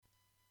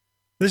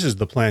This is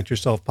the Plant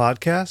Yourself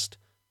Podcast.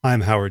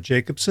 I'm Howard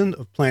Jacobson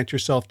of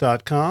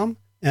PlantYourself.com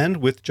and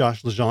with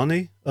Josh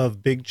Lajani of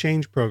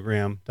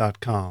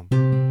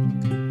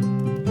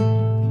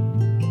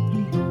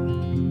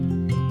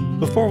BigChangeProgram.com.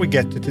 Before we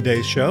get to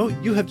today's show,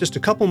 you have just a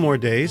couple more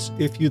days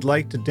if you'd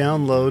like to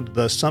download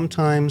the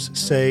Sometimes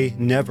Say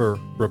Never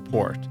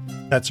report.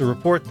 That's a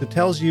report that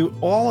tells you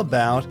all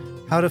about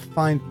how to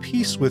find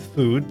peace with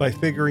food by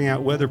figuring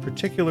out whether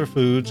particular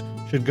foods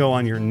should go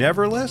on your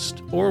never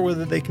list or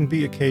whether they can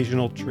be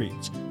occasional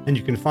treats. And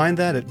you can find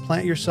that at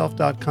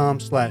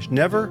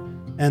plantyourself.com/never,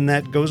 and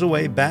that goes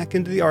away back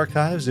into the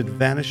archives. It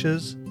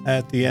vanishes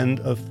at the end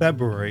of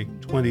February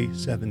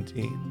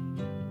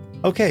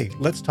 2017. Okay,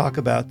 let's talk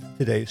about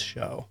today's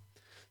show.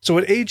 So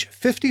at age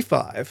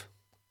 55,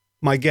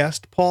 my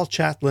guest, Paul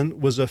Chatlin,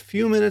 was a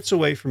few minutes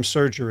away from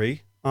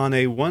surgery on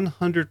a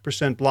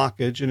 100%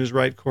 blockage in his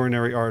right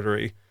coronary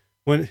artery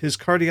when his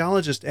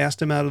cardiologist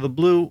asked him out of the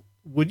blue,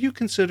 would you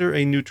consider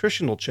a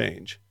nutritional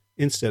change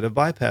instead of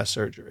bypass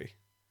surgery?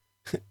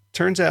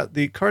 Turns out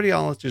the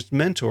cardiologist's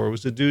mentor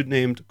was a dude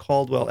named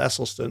Caldwell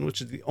Esselstyn, which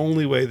is the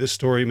only way this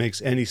story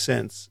makes any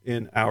sense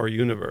in our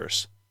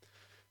universe.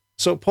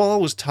 So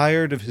Paul was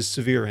tired of his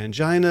severe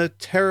angina,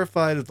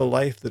 terrified of the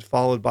life that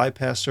followed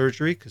bypass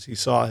surgery because he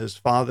saw his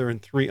father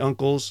and 3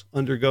 uncles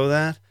undergo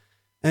that,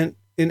 and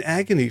in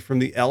agony from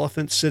the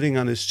elephant sitting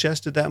on his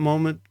chest at that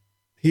moment,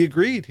 he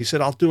agreed. He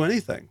said, I'll do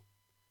anything.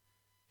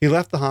 He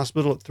left the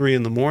hospital at 3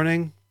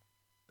 a.m.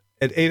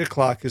 At 8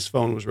 o'clock, his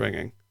phone was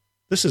ringing.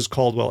 This is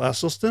Caldwell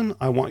Esselstyn.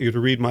 I want you to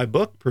read my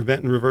book,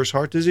 Prevent and Reverse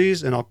Heart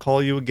Disease, and I'll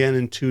call you again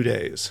in 2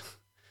 days.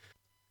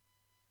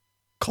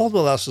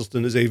 Caldwell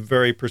Esselstyn is a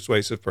very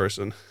persuasive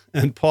person,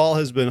 and Paul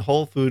has been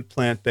whole food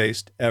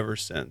plant-based ever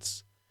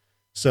since.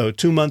 So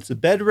 2 months of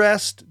bed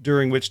rest,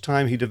 during which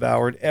time he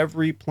devoured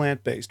every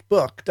plant-based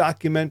book,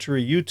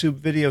 documentary, YouTube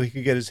video he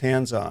could get his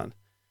hands on.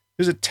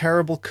 He was a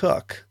terrible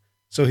cook,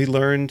 so he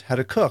learned how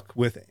to cook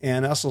with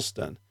Ann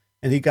Esselstyn,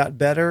 and he got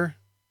better,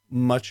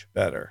 much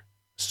better.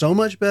 So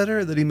much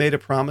better that he made a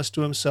promise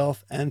to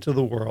himself and to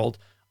the world,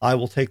 I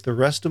will take the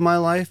rest of my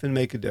life and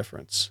make a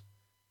difference.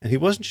 And he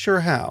wasn't sure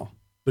how,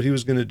 but he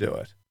was going to do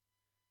it.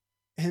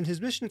 And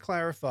his mission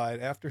clarified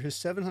after his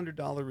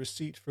 $700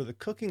 receipt for the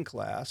cooking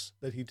class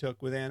that he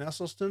took with Ann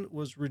Esselstyn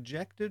was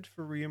rejected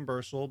for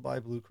reimbursal by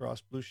Blue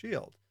Cross Blue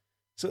Shield.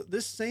 So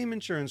this same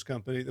insurance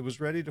company that was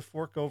ready to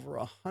fork over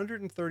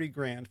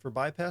 $130,000 for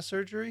bypass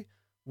surgery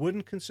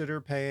wouldn't consider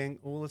paying,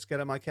 let's get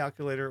at my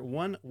calculator,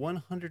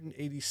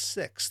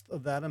 186th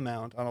of that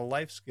amount on a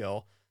life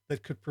skill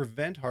that could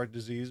prevent heart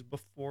disease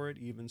before it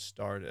even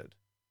started.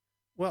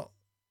 Well,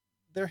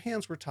 their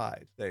hands were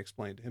tied, they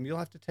explained to him. You'll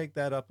have to take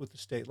that up with the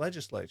state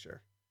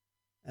legislature.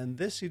 And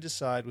this, he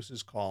decided, was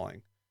his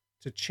calling,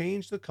 to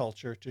change the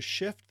culture, to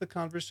shift the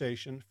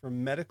conversation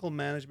from medical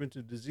management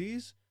of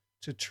disease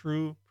to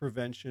true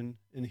prevention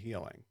and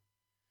healing.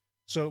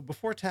 So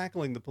before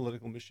tackling the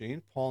political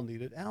machine, Paul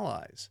needed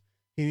allies.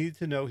 He needed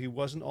to know he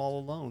wasn't all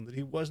alone, that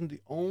he wasn't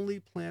the only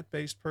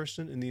plant-based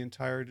person in the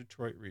entire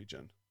Detroit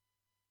region.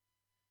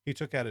 He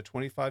took out a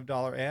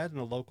 $25 ad in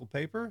a local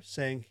paper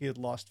saying he had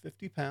lost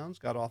 50 pounds,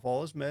 got off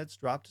all his meds,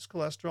 dropped his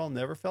cholesterol,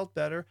 never felt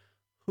better.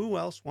 Who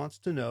else wants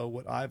to know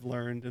what I've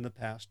learned in the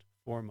past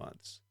 4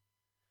 months?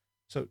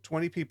 So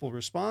 20 people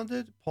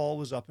responded. Paul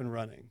was up and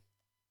running.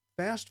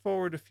 Fast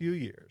forward a few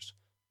years.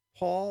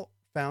 Paul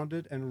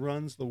founded and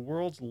runs the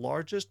world's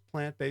largest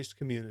plant-based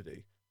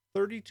community,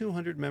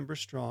 3,200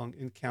 members strong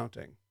and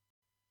counting.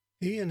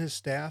 He and his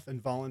staff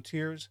and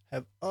volunteers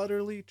have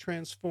utterly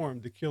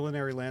transformed the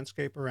culinary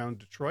landscape around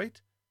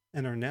Detroit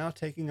and are now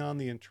taking on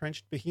the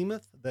entrenched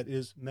behemoth that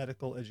is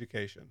medical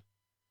education.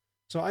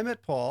 So I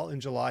met Paul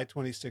in July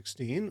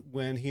 2016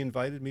 when he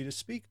invited me to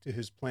speak to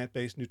his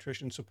plant-based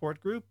nutrition support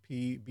group,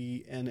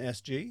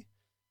 PBNSG,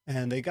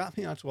 and they got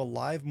me onto a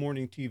live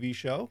morning TV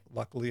show.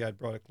 Luckily, I'd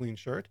brought a clean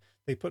shirt.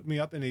 They put me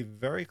up in a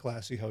very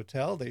classy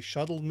hotel. They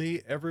shuttled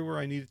me everywhere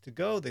I needed to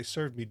go. They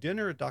served me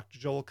dinner at Dr.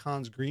 Joel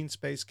Kahn's Green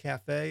Space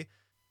Cafe.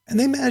 And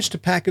they managed to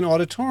pack an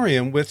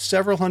auditorium with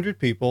several hundred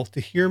people to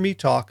hear me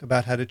talk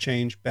about how to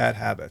change bad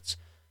habits.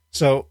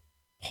 So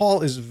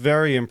Paul is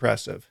very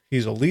impressive.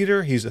 He's a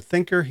leader, he's a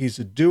thinker, he's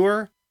a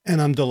doer,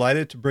 and I'm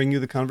delighted to bring you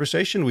the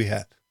conversation we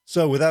had.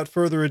 So without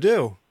further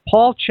ado,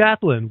 Paul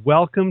Chatlin,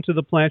 welcome to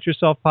the Plant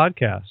Yourself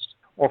Podcast.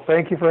 Well,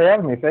 thank you for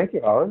having me. Thank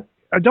you, Howard.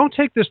 Don't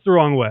take this the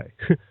wrong way,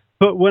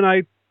 but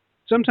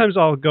sometimes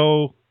I'll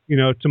go,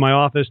 to my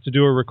office to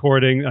do a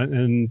recording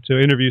and to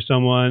interview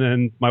someone,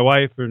 and my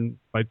wife and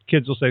my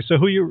kids will say, so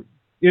who are you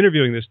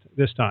interviewing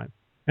this time?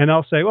 And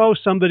I'll say,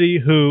 somebody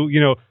who,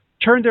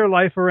 turned their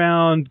life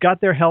around,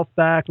 got their health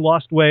back,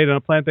 lost weight on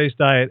a plant-based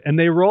diet, and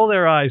they roll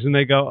their eyes and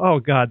they go, oh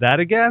God, that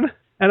again?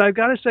 And I've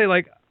got to say,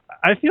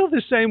 I feel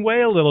the same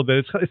way a little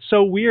bit. It's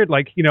so weird.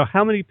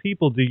 How many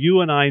people do you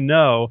and I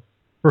know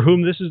for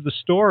whom this is the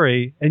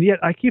story? And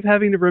yet I keep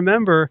having to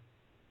remember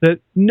that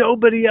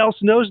nobody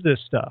else knows this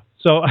stuff.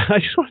 So I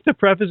just wanted to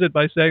preface it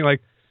by saying,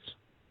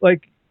 I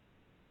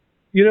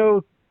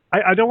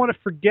don't want to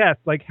forget,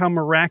 how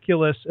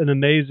miraculous and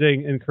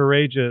amazing and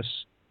courageous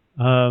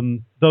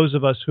those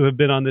of us who have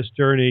been on this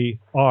journey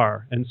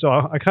are. And so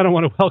I kind of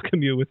want to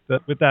welcome you with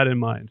that in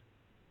mind.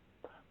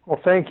 Well,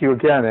 thank you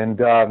again. And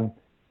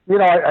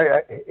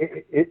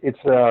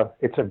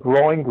it's a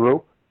growing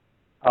group.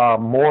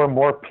 More and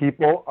more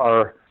people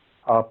are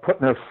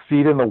putting their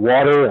feet in the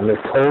water and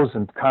their toes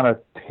and kind of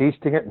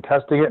tasting it and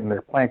testing it, and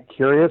they're plant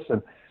curious.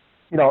 And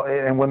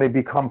and when they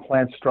become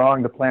plant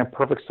strong, the plant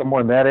perfect somewhere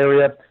in that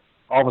area,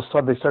 all of a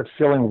sudden they start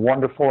feeling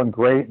wonderful and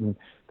great, and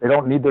they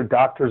don't need their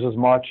doctors as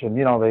much, and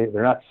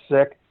they're not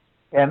sick.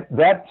 And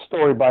that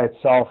story by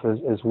itself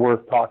is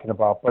worth talking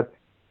about. But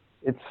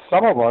it's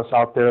some of us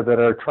out there that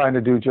are trying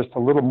to do just a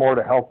little more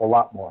to help a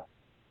lot more.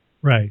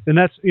 Right, and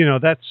that's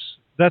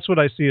what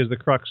I see as the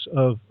crux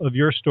of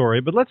your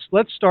story. But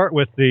let's start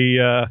with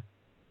the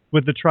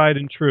tried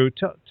and true.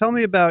 Tell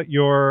me about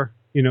your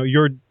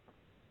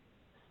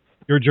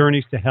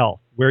journeys to health,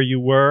 where you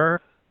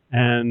were,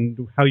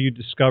 and how you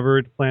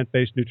discovered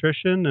plant-based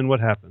nutrition, and what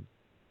happened.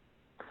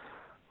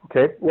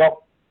 Okay,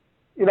 well,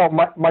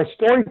 my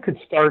story could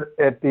start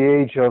at the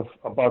age of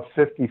about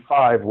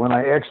 55 when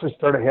I actually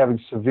started having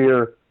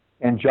severe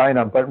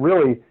angina. But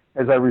really,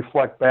 as I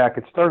reflect back,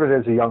 it started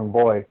as a young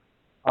boy.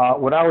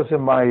 When I was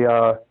in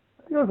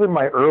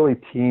my early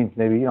teens,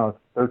 maybe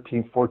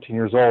 13, 14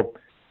 years old.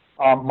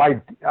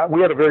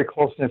 We had a very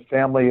close-knit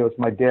family. It was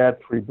my dad,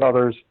 3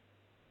 brothers,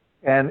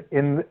 and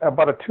in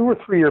about a 2 or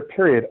 3 year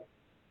period,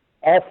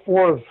 all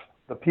 4 of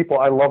the people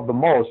I loved the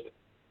most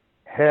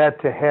had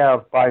to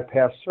have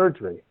bypass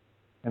surgery,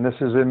 and this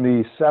is in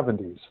the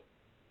 70s.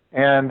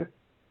 And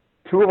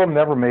 2 of them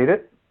never made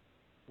it.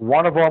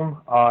 One of them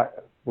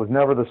was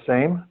never the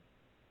same.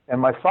 And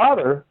my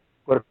father,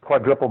 with a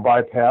quadruple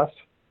bypass,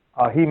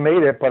 he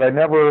made it, but it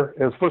was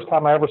the first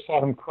time I ever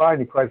saw him cry,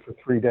 and he cried for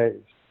 3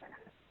 days.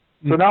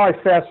 So now I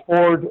fast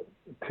forward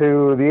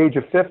to the age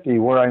of 50,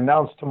 where I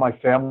announced to my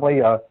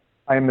family, I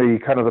am the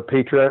kind of the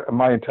patriarch of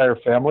my entire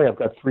family. I've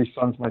got 3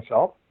 sons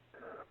myself.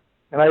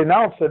 And I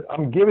announced that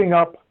I'm giving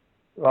up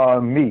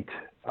meat.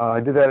 I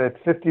did that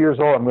at 50 years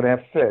old. I'm going to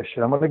have fish.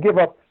 And I'm going to give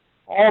up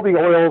all the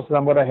oils, and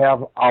I'm going to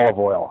have olive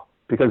oil,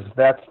 because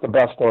that's the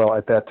best oil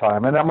at that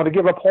time. And I'm going to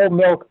give up whole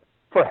milk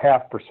for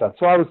 0.5%.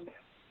 So I was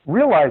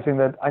realizing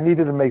that I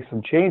needed to make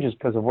some changes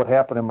because of what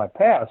happened in my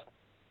past.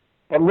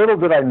 But little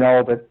did I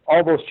know that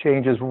all those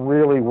changes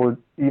really were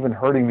even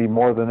hurting me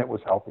more than it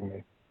was helping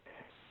me.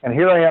 And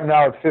here I am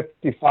now at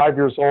 55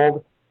 years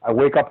old. I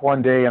wake up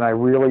one day and I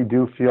really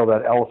do feel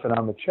that elephant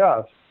on the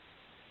chest.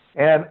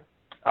 And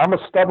I'm a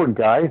stubborn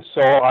guy,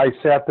 so I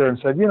sat there and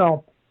said,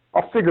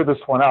 I'll figure this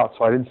one out.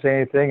 So I didn't say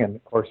anything. And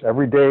of course,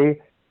 every day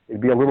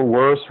it'd be a little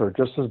worse or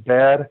just as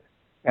bad.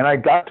 And I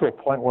got to a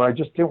point where I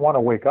just didn't want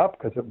to wake up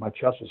because my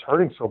chest was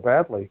hurting so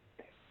badly.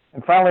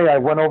 And finally, I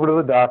went over to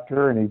the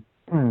doctor, and he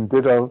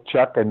did a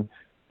check and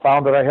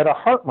found that I had a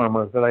heart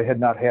murmur that I had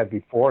not had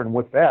before. And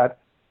with that,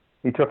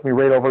 he took me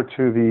right over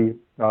to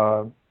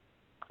the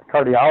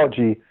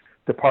cardiology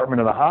department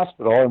in the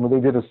hospital, and they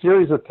did a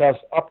series of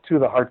tests up to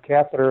the heart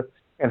catheter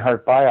and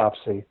heart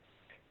biopsy.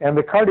 And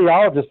the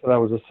cardiologist that I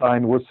was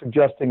assigned was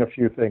suggesting a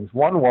few things.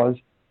 One was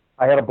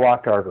I had a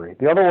blocked artery.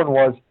 The other one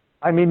was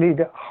I may need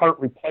heart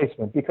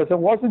replacement, because it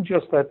wasn't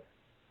just that,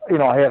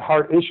 I had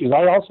heart issues.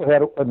 I also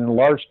had an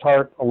enlarged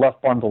heart, a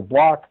left bundle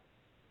block.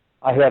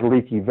 I had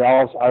leaky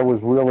valves. I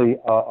was really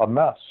a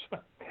mess.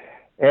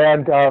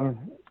 And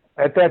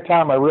at that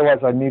time, I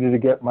realized I needed to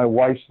get my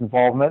wife's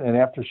involvement. And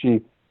after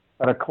she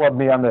kind of clubbed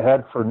me on the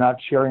head for not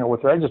sharing it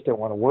with her, I just didn't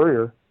want to worry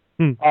her.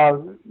 I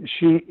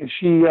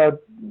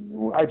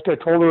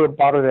told her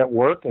about it at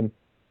work, and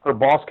her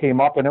boss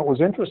came up, and it was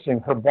interesting.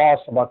 Her boss,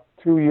 about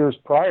 2 years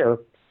prior,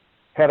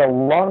 had a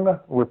lung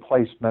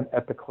replacement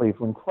at the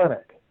Cleveland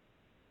Clinic.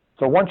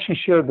 So once she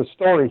shared the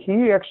story,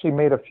 he actually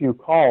made a few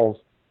calls,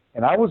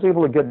 and I was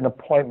able to get an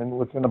appointment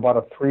within about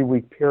a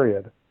 3-week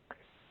period.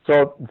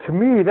 So to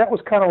me, that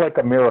was kind of like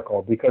a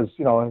miracle, because,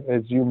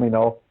 as you may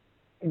know,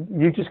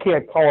 you just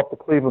can't call up the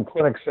Cleveland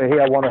Clinic and say,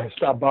 hey, I want to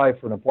stop by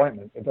for an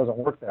appointment. It doesn't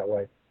work that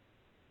way.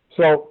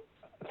 So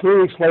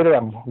 3 weeks later,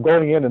 I'm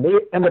going in, and they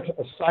end up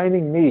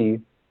assigning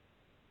me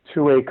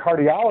to a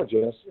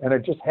cardiologist, and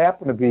it just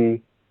happened to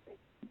be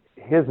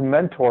his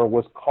mentor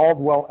was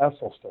Caldwell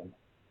Esselstyn.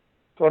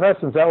 So in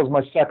essence, that was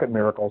my second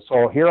miracle.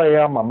 So here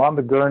I am, I'm on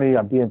the gurney,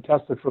 I'm being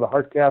tested for the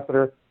heart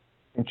catheter,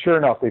 and sure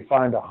enough, they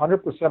find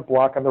 100%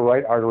 block on the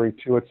right artery,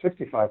 2 at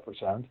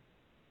 65%.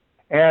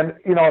 And,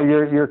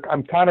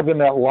 I'm kind of in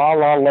that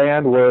la-la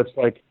land where it's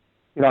like,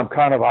 I'm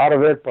kind of out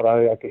of it, but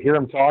I could hear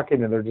them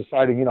talking, and they're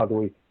deciding, do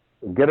we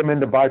get him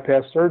into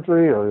bypass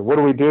surgery, or what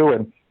do we do?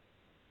 And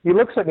he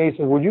looks at me and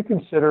says, would you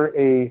consider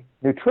a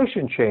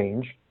nutrition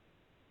change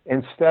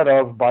instead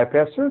of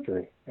bypass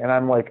surgery? And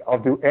I'm like, I'll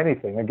do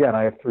anything. Again,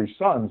 I have 3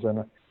 sons,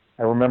 and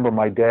I remember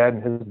my dad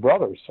and his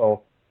brothers.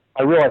 So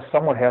I realized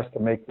someone has to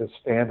make this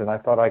stand, and I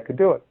thought I could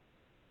do it.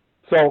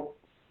 So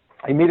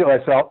immediately I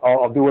said,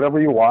 I'll do whatever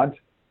you want.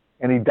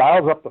 And he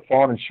dials up the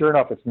phone, and sure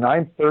enough, it's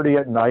 9:30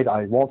 at night.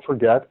 I won't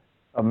forget,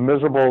 a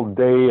miserable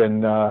day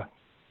in, I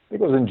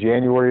think it was in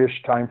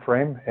January-ish time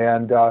frame.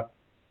 And all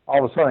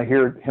of a sudden I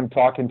hear him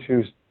talking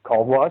to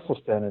Caldwell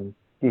Esselstyn, and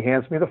he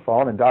hands me the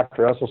phone, and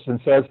Dr.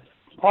 Esselstyn says,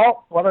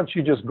 Paul, why don't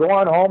you just go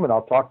on home, and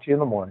I'll talk to you in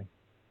the morning.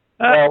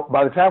 Well,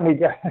 by the time we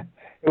got,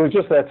 it was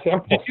just that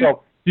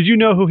simple. Did you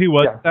know who he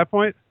was at that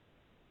point?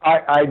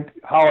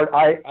 Howard,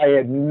 I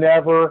had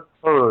never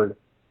heard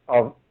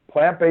of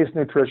plant-based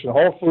nutrition,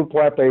 whole food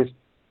plant-based,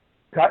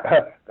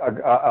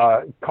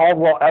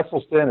 Caldwell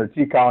Esselstyn or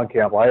T. Colin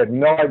Campbell. I had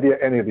no idea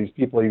any of these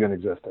people even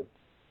existed.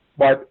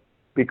 But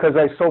because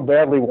I so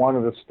badly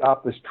wanted to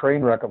stop this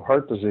train wreck of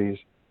heart disease,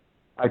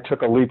 I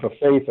took a leap of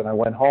faith, and I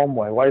went home.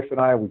 My wife and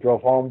I, we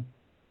drove home,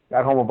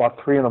 got home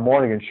about 3 in the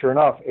morning, and sure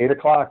enough, 8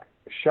 o'clock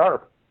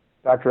sharp,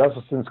 Dr.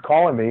 Esselstyn's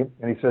calling me,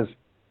 and he says,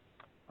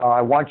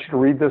 I want you to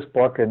read this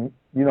book, and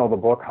you know the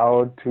book,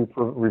 How to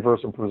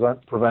Reverse and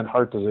Prevent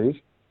Heart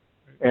Disease.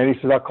 And he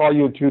says, I'll call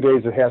you in 2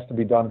 days. It has to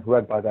be done,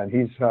 read by then.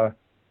 He's a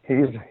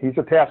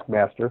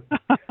taskmaster.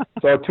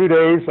 So 2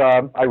 days,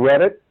 I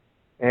read it,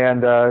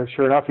 and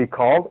sure enough, he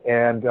called,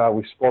 and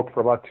we spoke for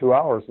about 2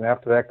 hours. And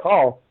after that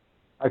call,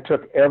 I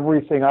took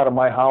everything out of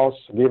my house,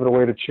 gave it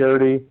away to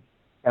charity,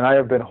 and I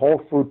have been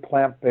whole food,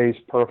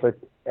 plant-based,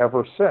 perfect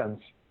ever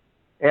since.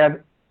 And,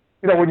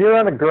 you know, when you're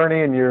on a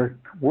gurney and you're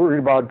worried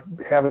about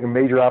having a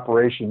major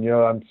operation, you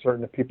know, I'm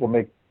certain that people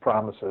make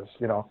promises,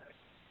 you know.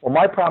 Well,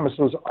 my promise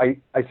was I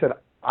said,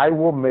 I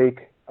will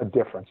make a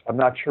difference. I'm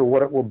not sure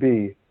what it will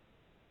be,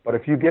 but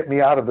if you get me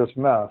out of this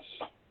mess,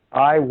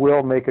 I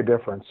will make a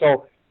difference.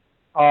 So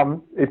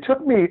it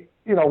took me,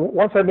 you know,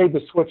 once I made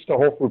the switch to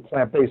whole food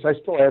plant-based, I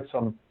still had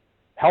some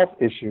health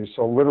issues.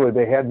 So literally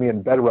they had me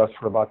in bed rest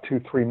for about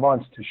 2-3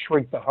 months to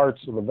shrink the heart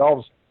so the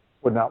valves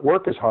would not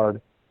work as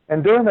hard.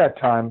 And during that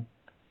time,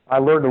 I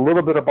learned a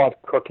little bit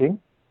about cooking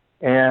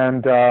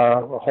and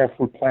whole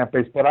food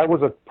plant-based, but I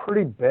was a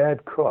pretty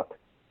bad cook.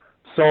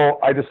 So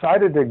I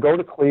decided to go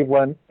to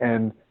Cleveland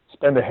and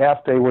spend a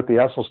half day with the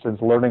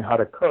Esselstyns learning how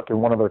to cook in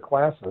one of their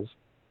classes.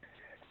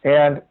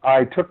 And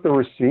I took the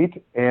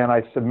receipt and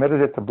I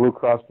submitted it to Blue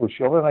Cross Blue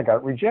Shield, and I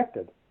got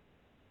rejected.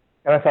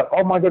 And I thought,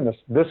 oh my goodness,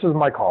 this is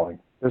my calling.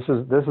 This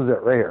is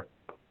it right here.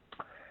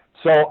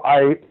 So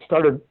I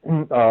started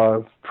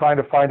trying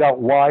to find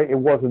out why it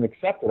wasn't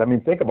accepted. I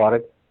mean, think about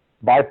it.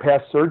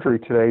 Bypass surgery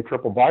today,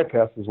 triple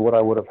bypass is what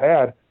I would have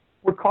had,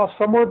 would cost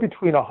somewhere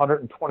between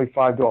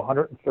 $125,000 to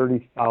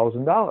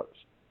 $130,000.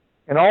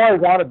 And all I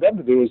wanted them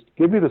to do is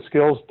give me the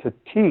skills to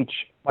teach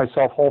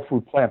myself whole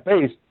food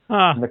plant-based,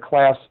 and the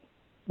class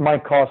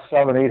might cost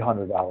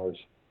 $700-800,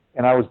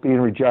 and I was being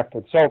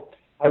rejected. So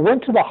I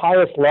went to the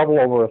highest level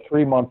over a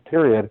 3-month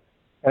period,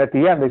 and at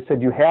the end they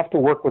said, you have to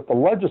work with the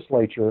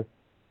legislature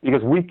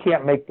because we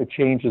can't make the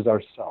changes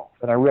ourselves.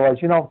 And I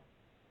realized, you know,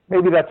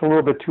 maybe that's a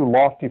little bit too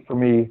lofty for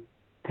me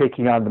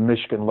taking on the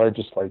Michigan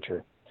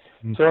legislature.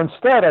 So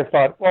instead, I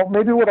thought, well,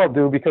 maybe what I'll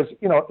do, because,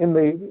 you know, in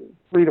the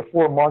 3 to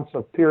 4 months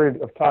of period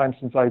of time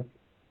since I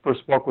first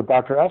spoke with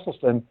Dr.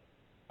 Esselstyn,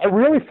 I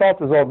really felt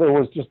as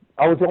though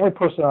I was the only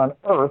person on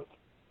earth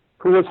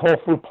who was whole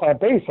food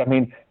plant-based. I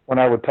mean, when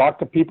I would talk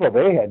to people,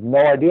 they had no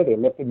idea. They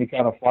looked at me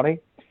kind of funny.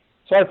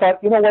 So I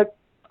thought, you know what?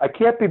 I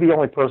can't be the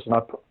only person.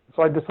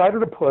 So I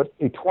decided to put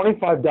a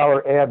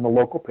 $25 ad in the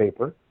local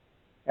paper.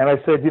 And I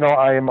said, you know,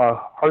 I am a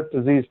heart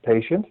disease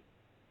patient.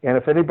 And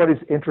if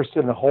anybody's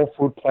interested in whole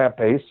food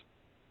plant-based,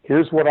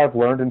 here's what I've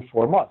learned in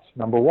 4 months.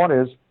 Number one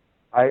is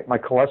my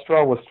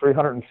cholesterol was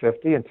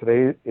 350, and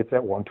today it's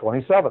at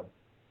 127.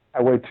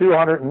 I weighed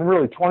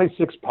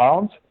 226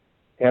 pounds,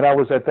 and I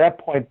was at that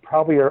point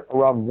probably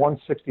around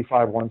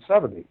 165,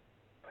 170.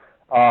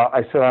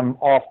 I said I'm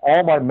off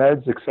all my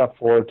meds except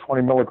for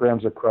 20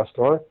 milligrams of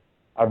Crestor.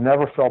 I've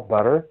never felt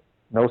better,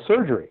 no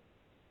surgery.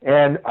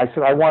 And I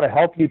said, I want to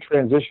help you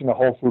transition to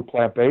whole food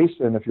plant-based,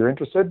 and if you're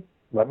interested,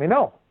 let me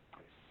know.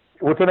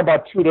 Within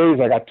about 2 days,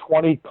 I got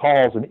 20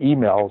 calls and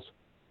emails,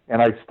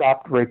 and I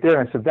stopped right there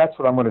and I said, that's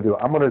what I'm going to do.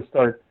 I'm going to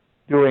start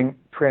doing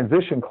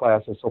transition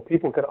classes so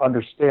people can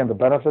understand the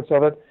benefits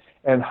of it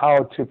and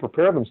how to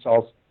prepare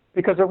themselves,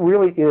 because it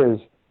really is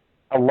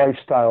a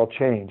lifestyle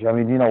change. I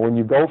mean, you know, when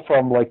you go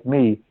from, like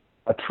me,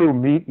 a true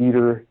meat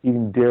eater,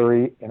 eating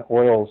dairy and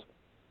oils,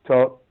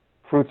 to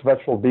fruits,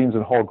 vegetables, beans,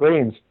 and whole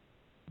grains,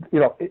 you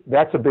know,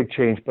 that's a big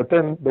change. But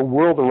then the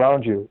world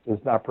around you is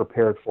not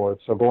prepared for it.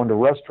 So going to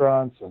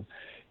restaurants and,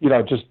 you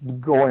know, just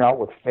going out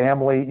with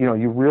family, you know,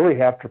 you really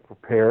have to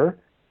prepare,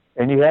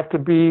 and you have to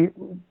be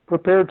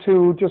prepared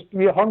to just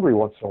be hungry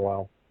once in a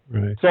while.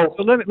 Right. So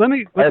let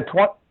me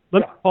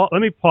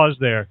pause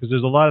there, because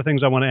there's a lot of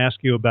things I want to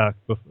ask you about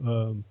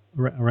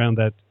around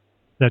that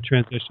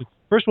transition.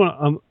 First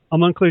one,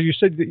 I'm unclear. You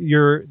said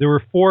that there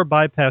were 4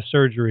 bypass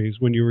surgeries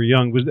when you were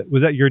young. Was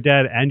that your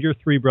dad and your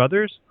 3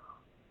 brothers?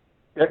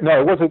 No,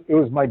 it wasn't. It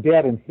was my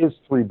dad and his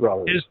 3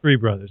 brothers. His 3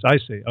 brothers. I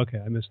see. Okay,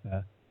 I missed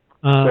that.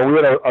 So we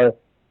had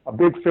a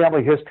big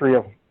family history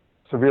of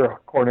severe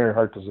coronary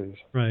heart disease.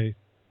 Right.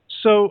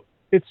 So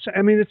it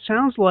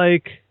sounds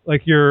like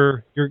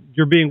you're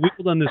being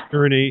wheeled on this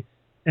journey,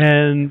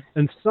 and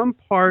some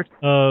part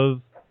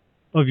of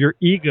your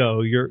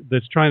ego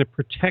that's trying to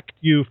protect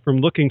you from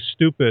looking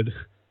stupid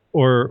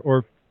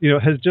or you know,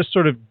 has just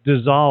sort of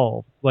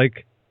dissolved.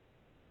 Like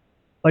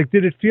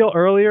did it feel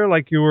earlier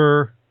like you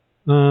were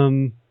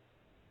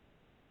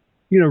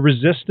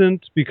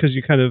resistant because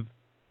you kind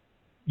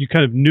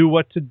of knew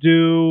what to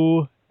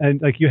do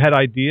and like you had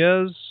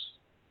ideas?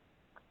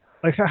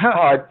 Like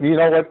how? You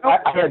know what?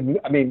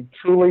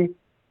 Truly,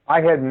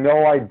 I had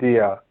no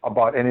idea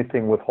about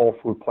anything with whole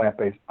food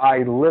plant-based. I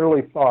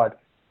literally thought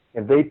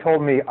if they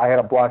told me I had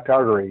a blocked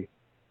artery,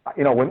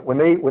 when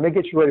they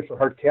get you ready for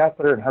heart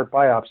catheter and heart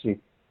biopsy,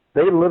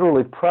 they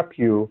literally prep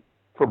you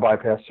for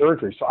bypass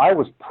surgery. So I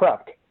was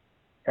prepped,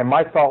 and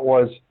my thought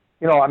was,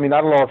 I don't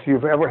know if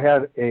you've ever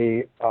had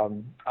a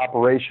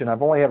operation.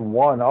 I've only had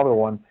one other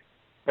one,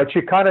 but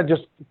you kind of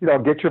just,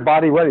 get your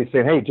body ready,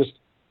 saying, hey, this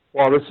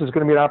is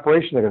going to be an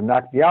operation. They're going to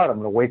knock me out. I'm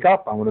going to wake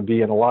up. I'm going to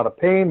be in a lot of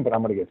pain, but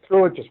I'm going to get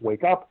through it. Just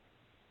wake up.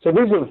 So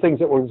these are the things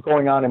that was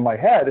going on in my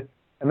head.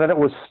 And then it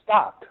was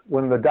stopped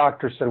when the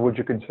doctor said, would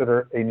you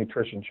consider a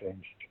nutrition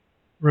change?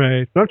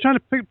 Right. But I'm trying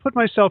to put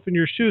myself in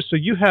your shoes. So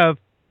you have,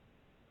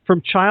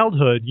 from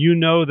childhood,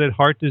 that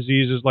heart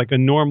disease is like a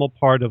normal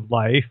part of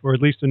life, or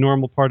at least a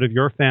normal part of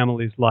your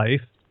family's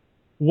life.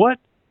 What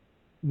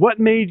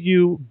made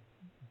you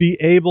be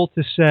able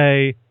to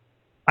say,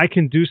 I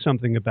can do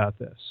something about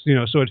this?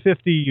 So at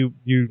 50,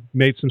 you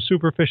made some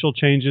superficial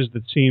changes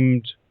that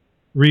seemed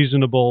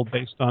reasonable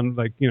based on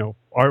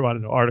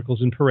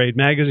articles in Parade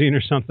magazine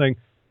or something.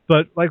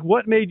 But like,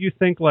 what made you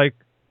think like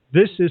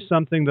this is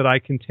something that I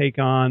can take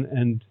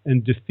on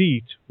and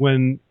defeat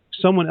when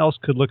someone else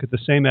could look at the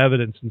same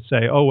evidence and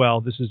say, oh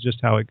well, this is just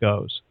how it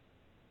goes?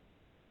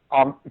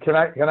 I'm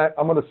going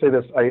to say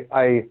this.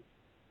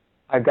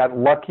 I got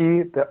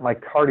lucky that my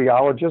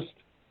cardiologist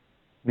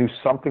knew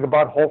something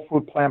about whole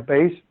food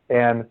plant-based,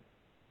 and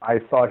I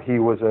thought he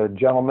was a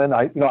gentleman.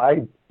 I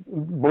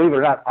believe it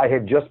or not, I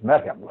had just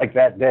met him like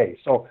that day.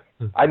 So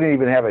I didn't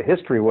even have a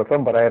history with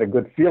him, but I had a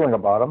good feeling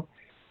about him.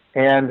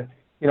 And,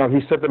 he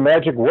said the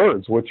magic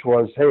words, which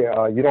was, hey,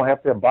 you don't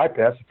have to have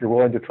bypass if you're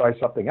willing to try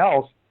something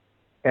else.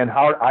 And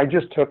Howard, I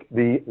just took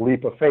the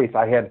leap of faith.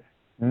 I had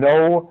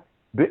no,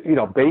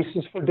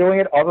 basis for doing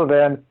it other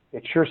than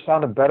it sure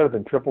sounded better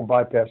than triple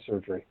bypass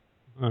surgery.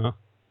 Uh-huh.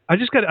 I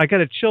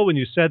got a chill when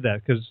you said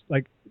that, because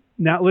like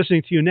now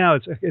listening to you now,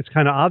 it's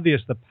kind of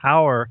obvious the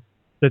power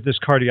that this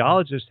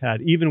cardiologist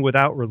had, even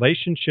without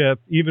relationship,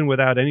 even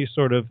without any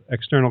sort of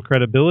external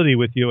credibility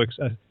with you.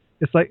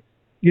 It's like,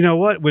 you know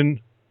what,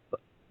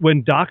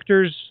 when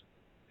doctors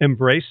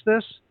embrace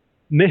this,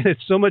 man,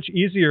 it's so much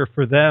easier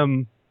for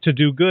them to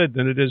do good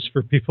than it is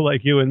for people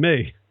like you and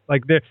me.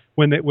 Like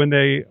when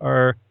they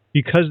are,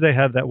 because they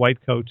have that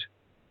white coat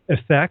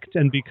effect,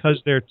 and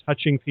because they're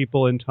touching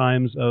people in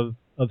times of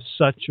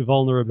such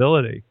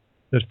vulnerability,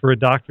 that for a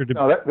doctor to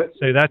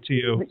say that to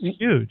you is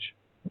huge.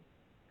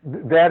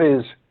 That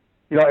is,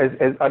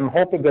 as I'm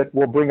hoping that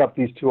we'll bring up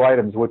these two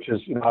items, which is,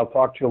 I'll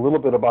talk to you a little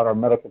bit about our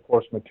medical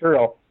course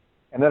material,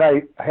 and then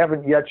I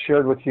haven't yet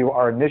shared with you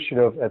our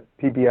initiative at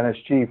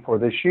PBNSG for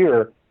this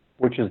year,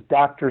 which is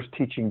Doctors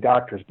Teaching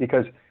Doctors,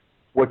 because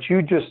what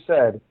you just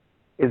said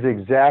is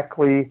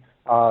exactly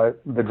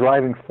the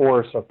driving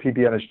force of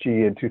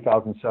PBNSG in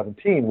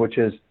 2017, which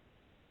is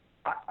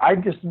I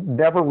just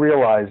never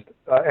realized,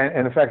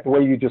 and in fact, the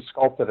way you just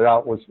sculpted it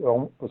out was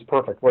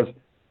perfect, was,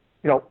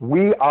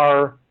 we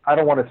are, I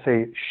don't want to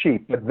say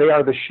sheep, but they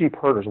are the sheep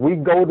herders. We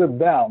go to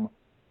them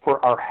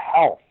for our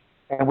health.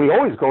 And we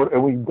always go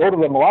to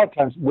them a lot of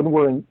times when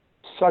we're in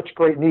such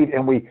great need,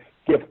 and we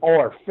give all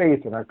our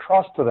faith and our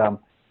trust to them.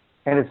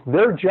 And it's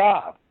their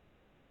job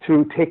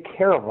to take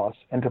care of us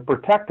and to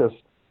protect us.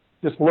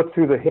 Just look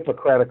through the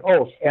Hippocratic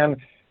Oath. And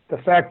the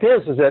fact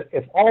is that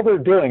if all they're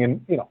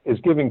doing is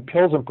giving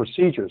pills and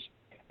procedures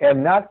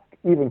and not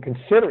even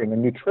considering a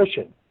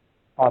nutrition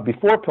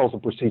before pills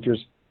and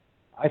procedures,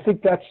 I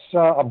think that's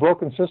a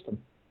broken system.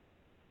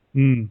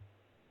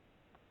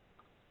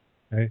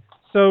 Okay.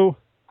 So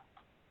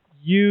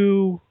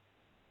you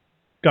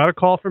got a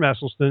call from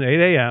Esselstyn,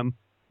 8 a.m.,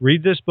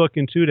 read this book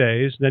in 2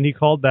 days, then he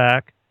called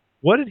back.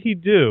 What did he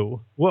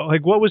do?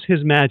 What was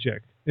his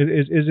magic?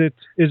 Is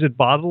it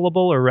bottleable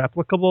or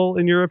replicable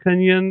in your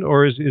opinion,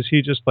 or is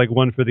he just like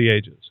one for the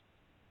ages?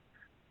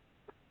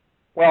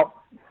 Well,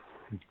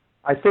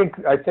 I think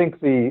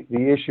the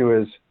issue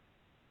is,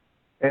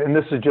 and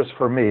this is just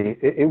for me,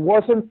 it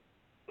wasn't,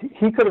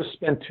 he could have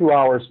spent 2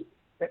 hours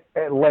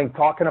at length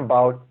talking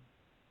about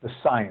the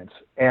science.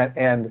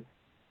 And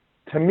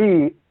to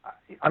me,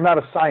 I'm not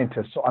a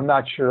scientist, so I'm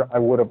not sure I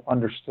would have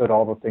understood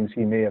all the things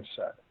he may have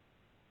said.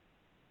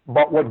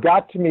 But what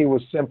got to me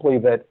was simply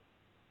that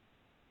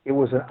it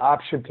was an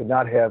option to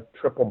not have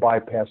triple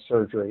bypass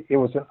surgery. It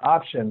was an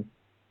option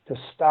to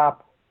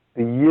stop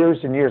the years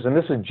and years, and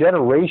this is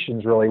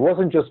generations really. It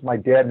wasn't just my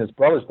dad and his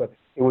brothers, but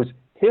it was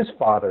his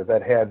father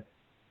that had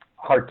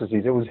heart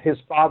disease. It was his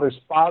father's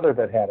father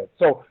that had it.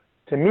 So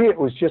to me, it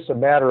was just a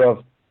matter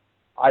of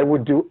I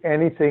would do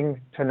anything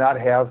to not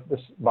have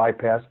this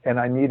bypass, and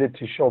I needed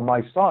to show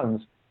my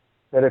sons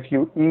that if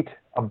you eat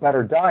a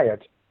better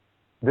diet,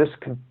 this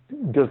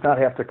does not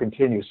have to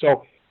continue.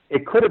 So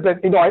it could have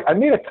been, I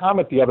made a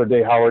comment the other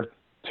day, Howard,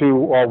 to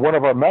one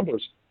of our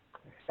members,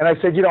 and I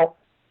said,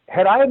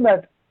 had I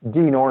met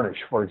Dean Ornish,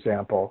 for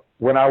example,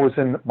 when I was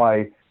in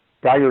my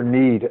dire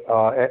need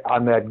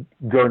on that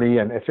gurney,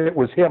 and if it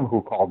was him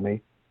who called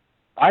me,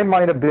 I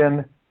might have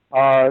been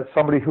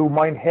somebody who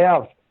might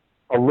have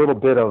a little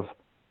bit of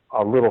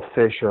a little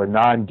fish or a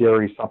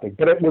non-dairy something.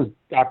 But it was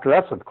Dr.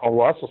 Esselstyn,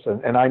 Caldwell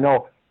Esselstyn, and I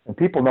know, and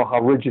people know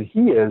how rigid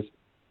he is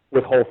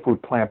with whole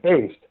food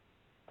plant-based.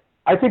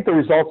 I think the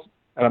results,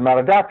 and I'm not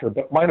a doctor,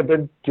 but might have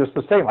been just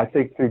the same. I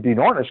think through Dean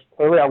Ornish,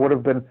 clearly I would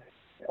have been,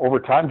 over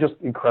time, just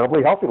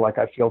incredibly healthy like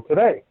I feel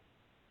today.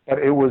 But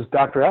it was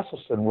Dr.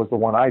 Esselstyn was the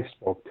one I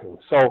spoke to.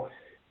 So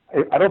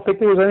I don't think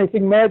there was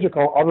anything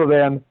magical other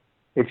than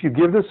if you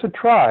give this a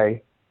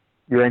try,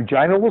 your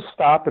angina will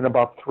stop in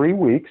about 3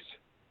 weeks.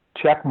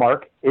 Check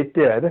mark, it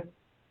did.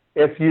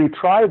 If you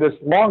try this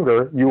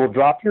longer, you will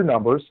drop your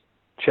numbers.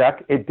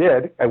 Check, it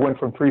did. I went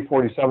from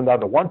 347 down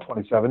to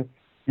 127.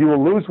 You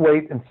will lose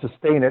weight and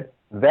sustain it.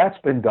 That's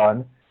been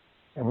done.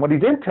 And what he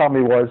didn't tell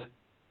me was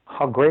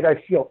how great I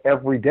feel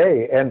every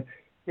day. And,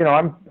 you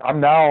know, I'm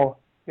now,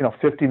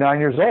 59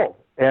 years old,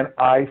 and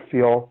I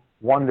feel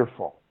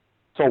wonderful.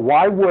 So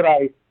why would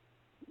I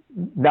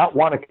not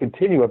want to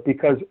continue it?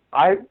 Because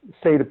I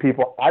say to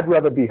people, I'd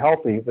rather be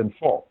healthy than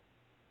full.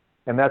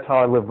 And that's how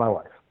I live my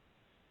life.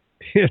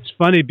 It's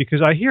funny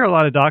because I hear a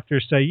lot of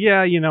doctors say, yeah,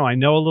 I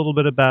know a little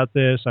bit about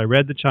this. I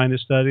read the China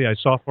study. I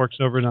saw Forks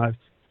Over Knives.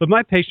 But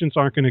my patients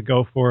aren't going to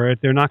go for it.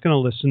 They're not going to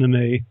listen to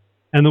me.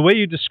 And the way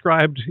you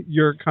described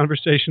your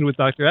conversation with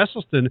Dr.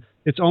 Esselstyn,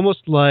 it's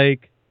almost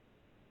like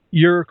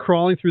you're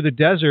crawling through the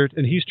desert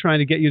and he's trying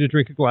to get you to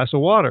drink a glass of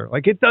water.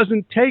 Like, it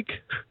doesn't take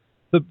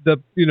the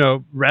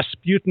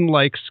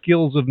Rasputin-like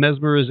skills of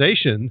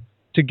mesmerization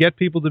to get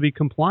people to be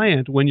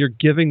compliant when you're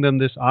giving them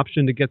this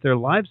option to get their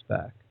lives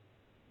back.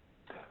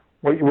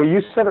 Well,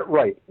 you said it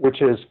right,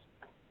 which is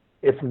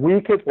if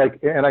we could,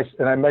 and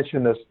I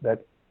mentioned this,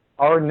 that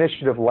our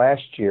initiative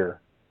last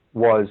year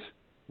was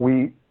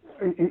it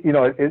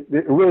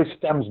really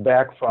stems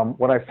back from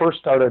when I first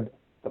started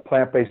the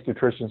plant-based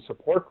nutrition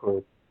support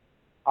group.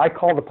 I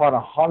called upon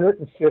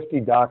 150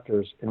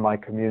 doctors in my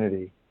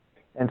community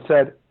and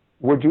said,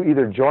 would you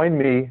either join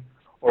me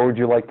or would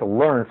you like to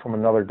learn from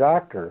another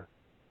doctor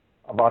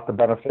about the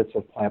benefits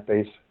of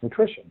plant-based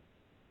nutrition?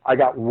 I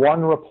got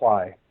one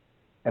reply,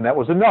 and that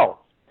was a no.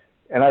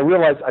 And I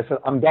realized, I said,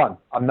 I'm done.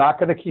 I'm not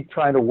going to keep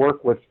trying to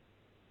work with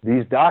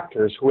these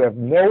doctors who have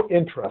no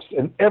interest.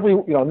 And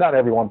not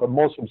everyone, but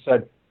most of them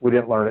said, we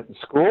didn't learn it in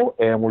school,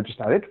 and we're just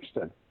not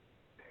interested.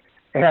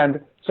 And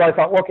so I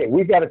thought, okay,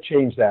 we've got to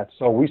change that.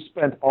 So we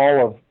spent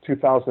all of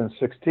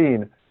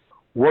 2016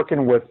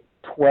 working with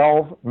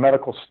 12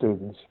 medical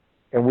students,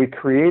 and we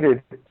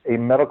created a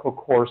medical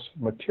course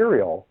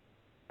material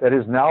that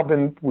has now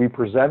we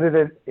presented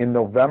it in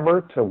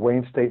November to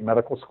Wayne State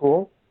Medical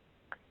School.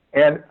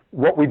 And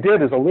what we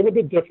did is a little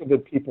bit different than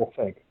people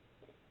think.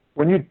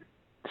 When you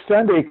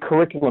send a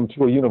curriculum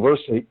to a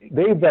university,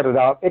 they vet it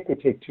out. It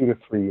could take 2 to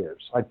 3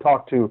 years. I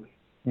talked to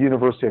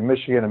University of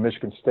Michigan and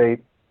Michigan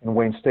State and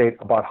Wayne State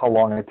about how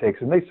long it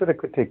takes, and they said it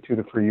could take 2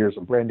 to 3 years,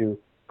 a brand new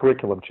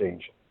curriculum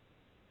change.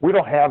 We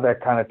don't have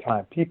that kind of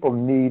time. People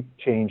need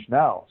change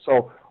now.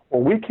 So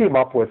what we came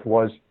up with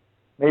was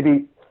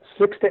maybe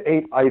 6 to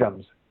 8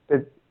 items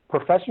that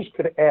professors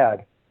could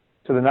add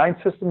to the 9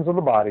 systems of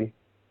the body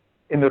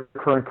in their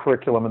current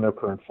curriculum in their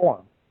current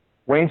form.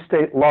 Wayne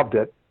State loved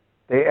it.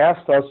 They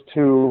asked us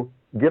to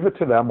give it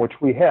to them, which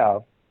we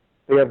have.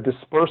 They have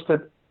dispersed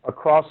it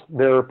across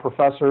their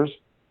professors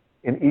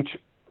in each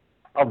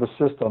of the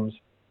systems.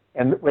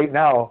 And right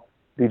now,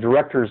 the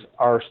directors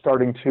are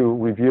starting to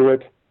review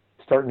it,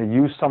 starting to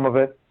use some of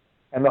it.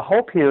 And the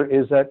hope here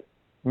is that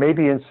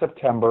maybe in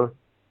September,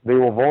 they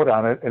will vote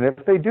on it. And if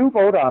they do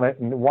vote on it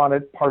and want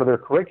it part of their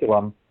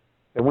curriculum,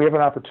 then we have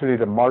an opportunity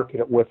to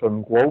market it with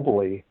them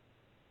globally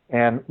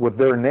and with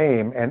their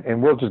name,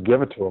 and we'll just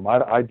give it to them.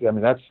 I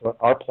mean, that's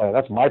our plan.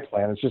 That's my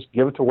plan. It's just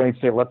give it to Wayne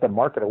State, let them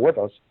market it with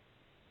us.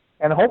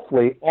 And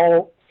hopefully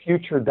all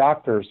future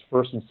doctors,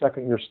 first and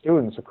second year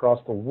students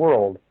across the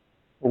world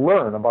will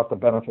learn about the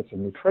benefits of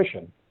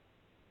nutrition.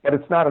 But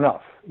it's not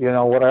enough.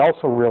 What I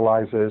also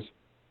realize is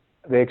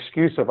the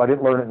excuse of I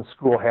didn't learn it in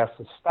school has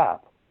to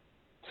stop.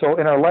 So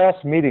in our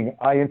last meeting,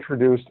 I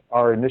introduced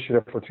our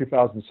initiative for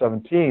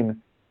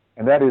 2017,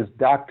 and that is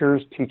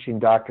Doctors Teaching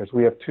Doctors.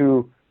 We have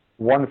 2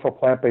 wonderful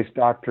plant-based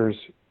doctors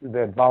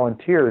that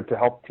volunteered to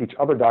help teach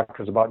other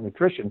doctors about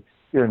nutrition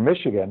here in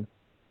Michigan.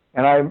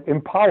 And I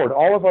empowered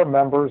all of our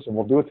members, and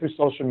we'll do it through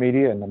social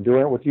media, and I'm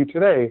doing it with you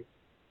today,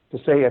 to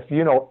say if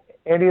you know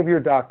any of your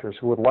doctors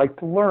who would like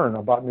to learn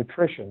about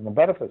nutrition and the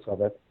benefits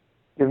of it,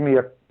 give me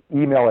an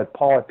email at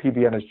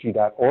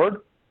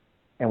paul@pbnsg.org,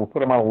 and we'll put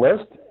them on a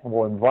list, and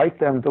we'll invite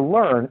them to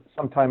learn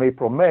sometime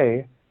April,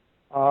 May,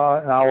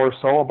 an hour or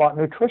so about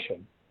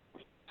nutrition.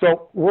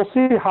 So we'll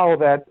see how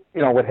that,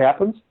 what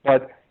happens.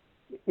 But,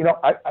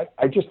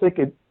 I just think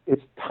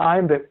it's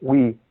time that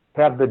we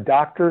have the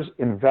doctors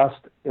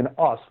invest in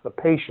us, the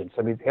patients.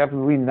 I mean, have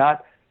we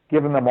not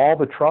given them all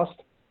the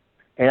trust?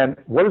 And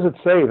what does it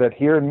say that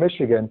here in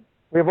Michigan,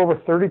 we have over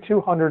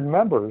 3,200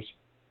 members?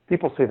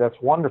 People say that's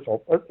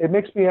wonderful. But it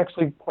makes me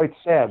actually quite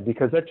sad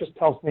because that just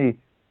tells me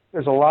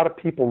there's a lot of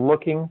people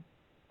looking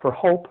for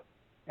hope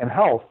and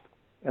health,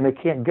 and they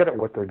can't get it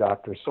with their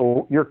doctors.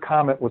 So your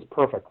comment was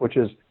perfect, which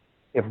is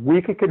if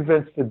we could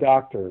convince the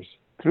doctors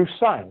through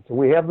science, and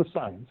we have the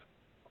science,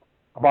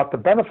 about the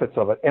benefits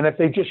of it, and if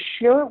they just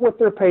share it with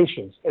their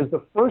patients as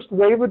the first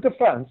wave of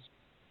defense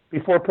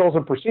before pills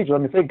and procedures. I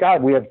mean, thank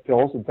God we have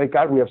pills, and thank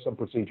God we have some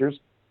procedures,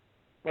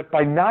 but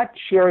by not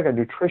sharing a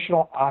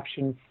nutritional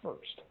option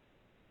first,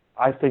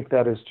 I think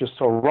that is just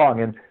so wrong.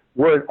 And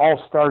where it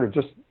all started,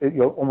 just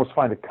you'll almost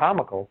find it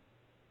comical,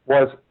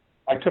 was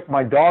I took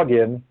my dog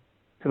in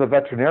to the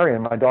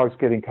veterinarian. My dog's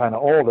getting kind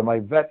of old, and my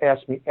vet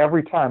asked me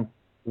every time,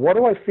 what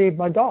do I feed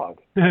my dog?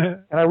 And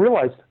I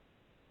realized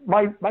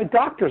my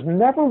doctors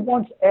never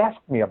once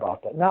asked me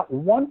about that, not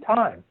one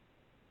time.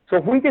 So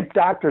if we get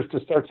doctors to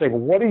start saying,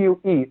 what do you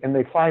eat? And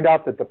they find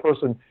out that the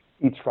person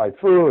eats fried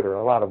food or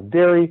a lot of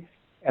dairy,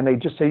 and they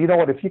just say, you know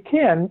what, if you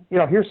can,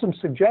 here's some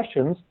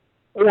suggestions,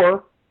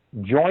 or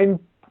join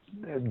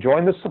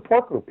the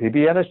support group,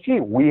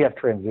 PBNSG. We have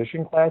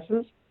transition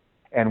classes,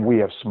 and we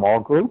have small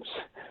groups,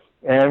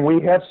 and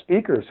we have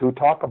speakers who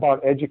talk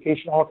about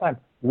education all the time.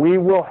 We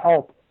will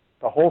help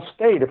the whole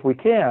state, if we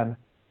can,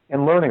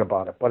 in learning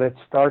about it. But it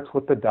starts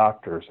with the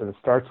doctors, and it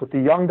starts with the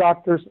young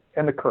doctors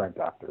and the current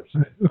doctors.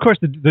 Of course,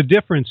 the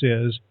difference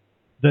is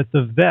that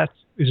the vet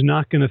is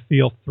not going to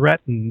feel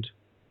threatened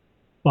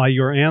by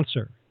your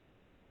answer,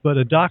 but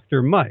a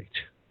doctor might,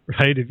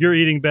 right? If you're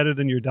eating better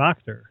than your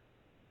doctor,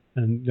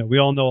 and we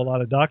all know a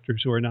lot of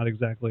doctors who are not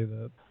exactly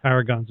the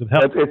paragons of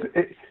health.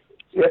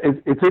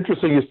 It's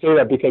interesting you say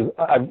that, because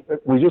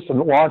we just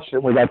launched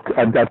it.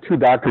 I've got two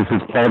doctors who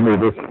told me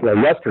this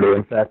yesterday,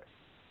 in fact.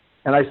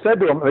 And I said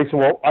to them, they said,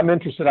 well, I'm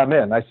interested, I'm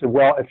in. I said,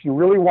 well, if you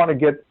really want to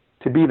get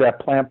to be that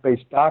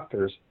plant-based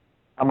doctors,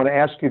 I'm going to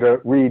ask you to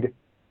read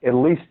at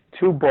least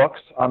 2 books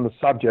on the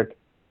subject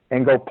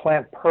and go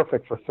plant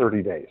perfect for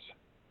 30 days.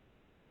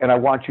 And I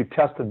want you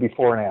tested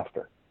before and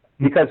after.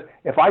 Because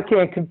if I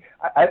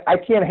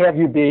can't have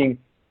you being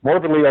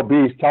morbidly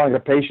obese telling a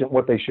patient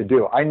what they should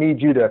do. I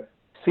need you to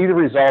see the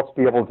results,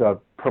 be able to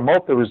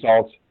promote the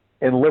results,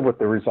 and live with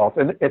the results.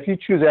 And if you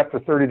choose after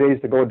 30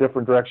 days to go a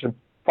different direction,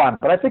 fine.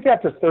 But I think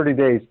after 30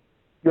 days,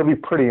 you'll be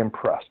pretty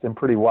impressed and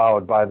pretty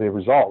wowed by the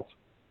results.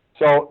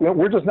 So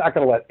we're just not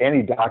going to let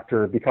any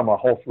doctor become a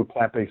whole food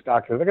plant-based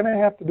doctor. They're going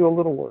to have to do a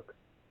little work.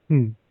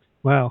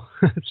 Wow.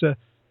 It's a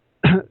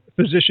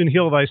physician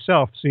heal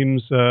thyself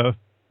seems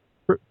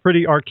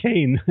pretty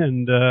arcane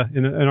and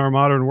in our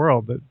modern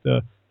world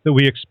that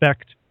we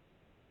expect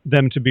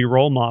them to be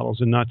role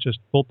models and not just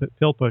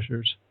pill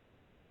pushers.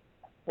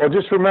 Well,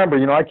 just remember,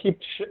 I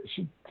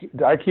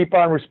keep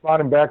on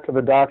responding back to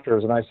the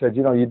doctors, and I said,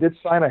 you did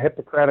sign a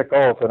Hippocratic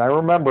oath, and I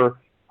remember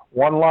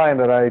one line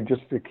that it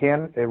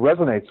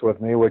resonates with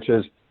me, which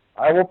is,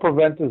 I will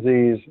prevent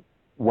disease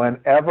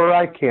whenever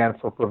I can,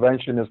 for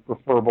prevention is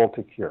preferable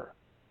to cure.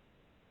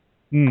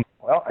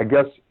 Well, I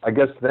guess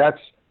that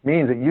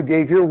means that you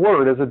gave your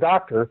word as a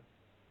doctor.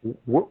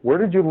 Where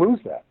did you lose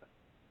that?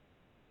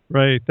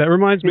 Right. That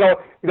reminds me.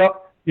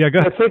 Yeah, go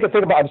ahead. Think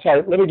about. I'm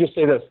sorry. Let me just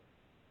say this.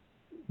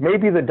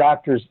 Maybe the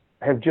doctors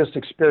have just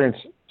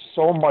experienced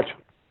so much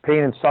pain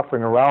and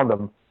suffering around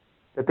them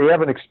that they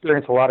haven't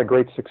experienced a lot of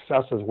great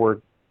successes where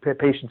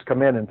patients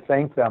come in and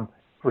thank them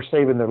for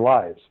saving their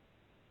lives.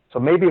 So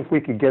maybe if we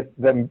could get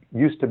them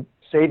used to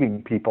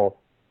saving people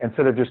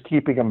instead of just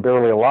keeping them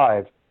barely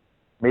alive,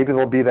 maybe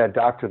they'll be that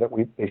doctor that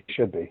they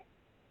should be.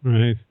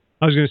 Right.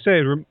 I was going to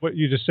say, what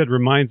you just said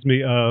reminds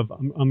me of,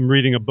 I'm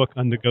reading a book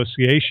on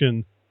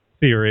negotiation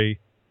theory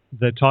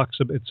that talks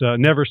about, it's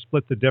Never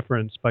Split the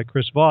Difference by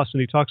Chris Voss,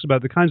 and he talks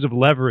about the kinds of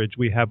leverage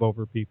we have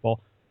over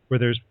people, where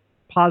there's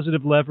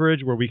positive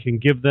leverage, where we can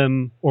give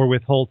them or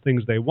withhold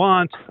things they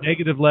want,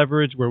 negative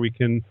leverage, where we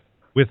can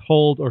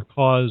withhold or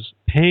cause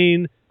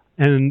pain,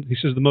 and he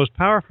says the most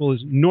powerful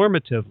is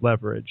normative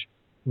leverage,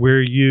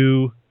 where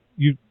you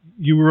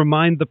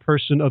remind the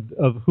person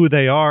of who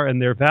they are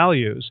and their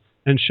values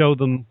and show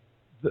them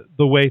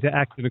the way to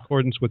act in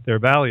accordance with their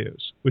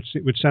values, which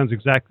sounds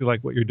exactly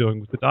like what you're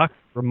doing with the doctor,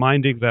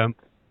 reminding them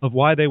of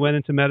why they went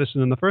into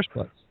medicine in the first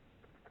place.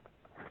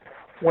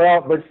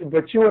 Well,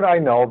 but you and I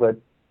know that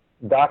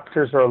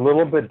doctors are a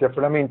little bit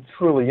different. I mean,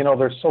 truly,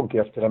 they're so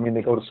gifted. I mean,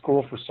 they go to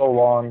school for so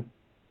long.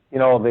 They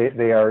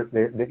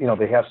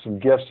have some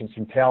gifts and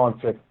some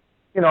talents that,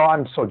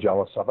 I'm so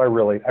jealous of. I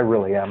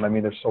really am. I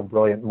mean, they're so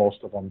brilliant,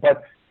 most of them.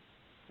 But,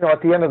 at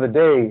the end of the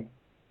day,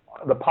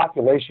 the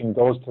population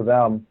goes to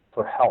them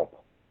for help.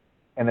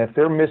 And if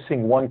they're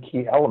missing one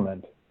key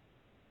element,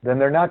 then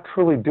they're not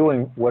truly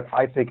doing what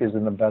I think is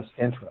in the best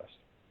interest.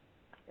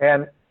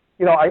 And,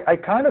 I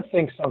kind of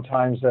think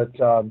sometimes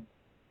that,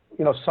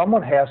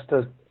 someone has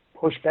to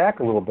push back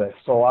a little bit.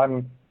 So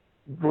I'm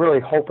really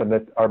hoping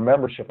that our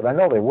membership, and I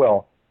know they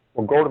will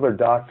go to their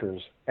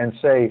doctors and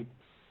say,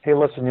 hey,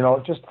 listen,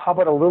 just how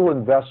about a little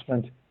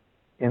investment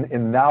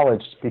in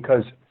knowledge,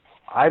 because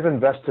I've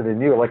invested in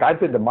you. Like, I've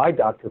been to my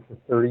doctor for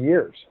 30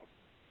 years.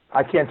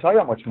 I can't tell you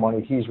how much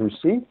money he's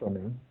received from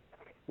me,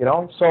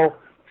 So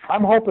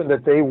I'm hoping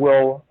that they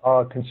will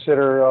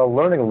consider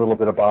learning a little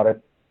bit about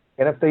it.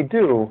 And if they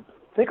do,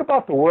 think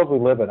about the world we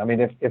live in. I mean,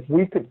 if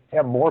we could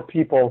have more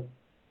people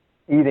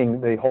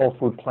eating the whole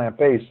food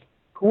plant-based,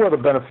 who are the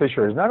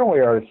beneficiaries? Not only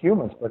are it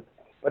humans,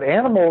 but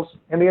animals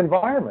and the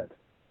environment.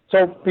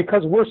 So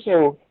because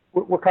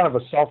we're kind of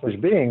a selfish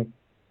being,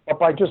 but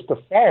by just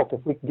default,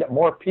 if we can get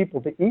more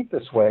people to eat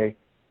this way,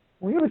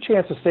 we have a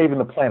chance of saving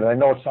the planet. I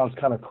know it sounds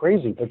kind of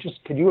crazy, but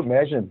just can you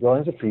imagine if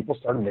billions of people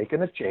started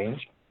making a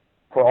change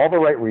for all the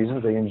right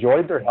reasons? They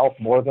enjoyed their health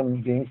more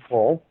than being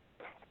full,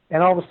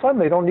 and all of a sudden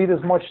they don't need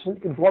as much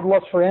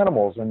bloodlust for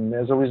animals, and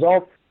as a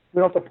result, we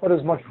don't have to put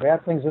as much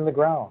bad things in the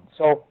ground.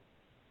 So,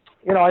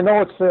 I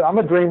know I'm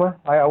a dreamer.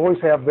 I always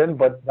have been,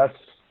 but that's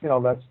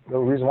the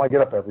reason why I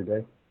get up every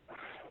day.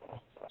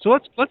 So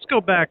let's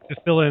go back to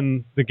fill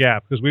in the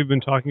gap, because we've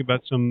been talking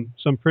about some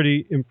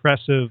pretty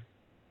impressive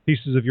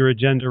pieces of your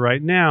agenda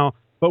right now,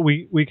 but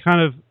we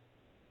kind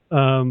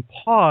of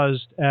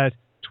paused at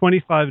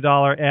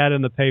 $25 ad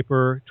in the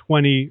paper,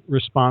 20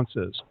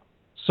 responses.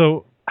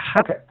 So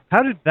how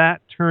did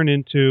that turn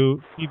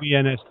into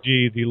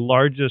PBNSG, the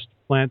largest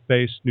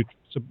plant-based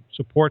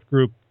support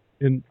group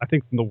in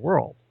the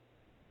world?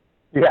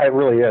 Yeah, it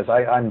really is.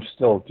 I'm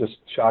still just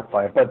shocked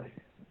by it. But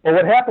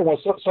what happened was,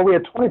 so we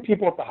had 20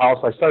 people at the house.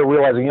 I started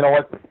realizing, you know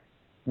what,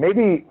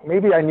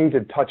 maybe I need to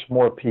touch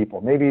more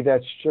people. Maybe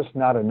that's just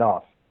not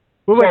enough.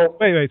 Well,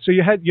 wait. So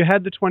you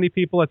had the 20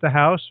 people at the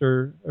house,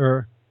 or?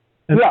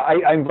 Yeah,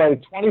 I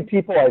invited 20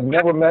 people I'd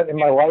never met in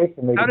my life.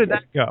 And how did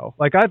that go?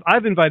 Like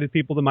I've invited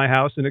people to my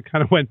house, and it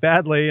kind of went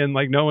badly, and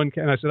like no one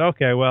can. I said,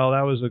 okay, well,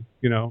 that was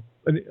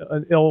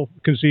an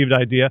ill-conceived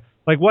idea.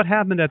 Like, what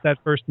happened at that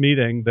first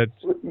meeting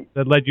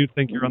that led you to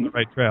think you're on the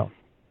right trail?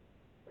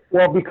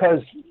 Well,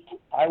 because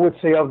I would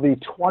say of the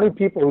 20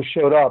 people who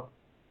showed up,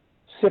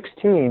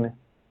 16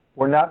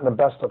 were not in the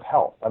best of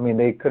health. I mean,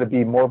 they could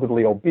be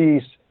morbidly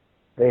obese.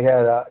 They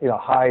had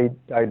high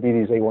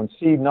diabetes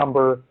A1C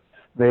number.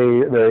 They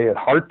had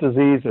heart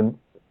disease, and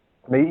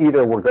they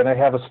either were going to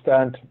have a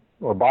stent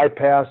or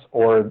bypass,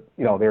 or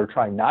they were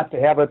trying not to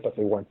have it, but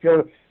they weren't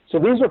feeling it. So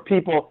these are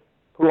people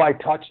who I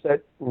touched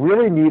that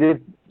really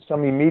needed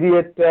some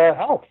immediate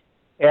help.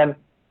 And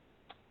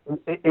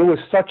it was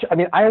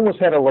I almost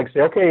had to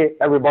say, okay,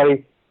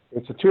 everybody,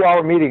 it's a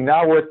 2-hour meeting.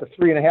 Now we're at the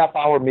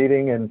 3.5-hour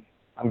meeting, and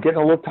I'm getting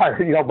a little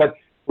tired, but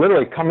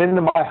literally come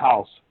into my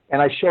house.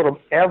 And I showed them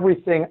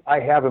everything I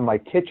have in my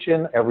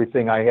kitchen,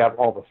 everything I have,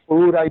 all the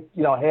food I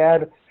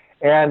had.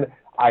 And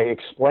I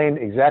explained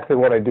exactly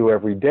what I do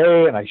every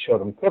day, and I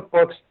showed them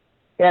cookbooks.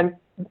 And,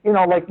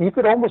 you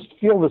could almost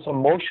feel this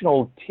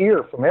emotional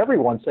tear from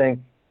everyone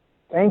saying,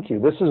 thank you.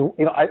 This is,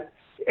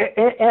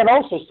 and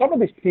also some of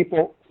these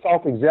people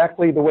felt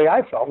exactly the way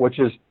I felt, which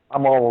is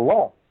I'm all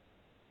alone.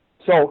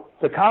 So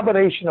the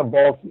combination of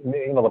both,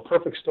 the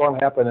perfect storm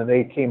happened, and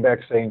they came back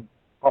saying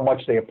how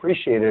much they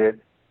appreciated it.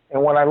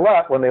 And when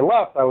they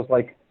left, I was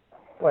like,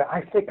 well,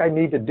 I think I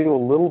need to do a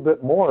little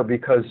bit more,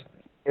 because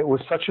it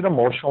was such an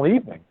emotional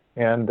evening.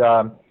 And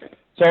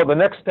so the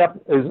next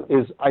step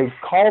is I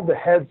called the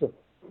heads of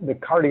the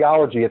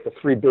cardiology at the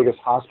 3 biggest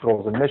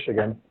hospitals in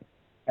Michigan,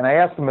 and I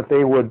asked them if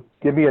they would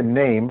give me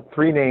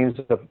 3 names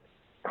of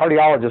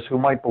cardiologists who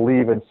might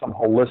believe in some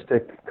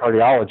holistic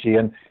cardiology.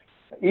 And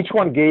each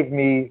one gave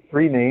me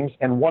 3 names,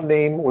 and one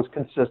name was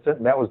consistent,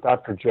 and that was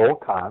Dr. Joel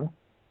Kahn.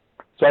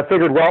 So I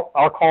figured, well,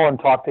 I'll call and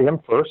talk to him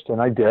first,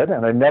 and I did.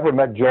 And I never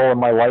met Joel in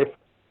my life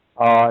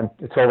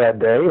until that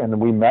day, and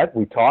we met,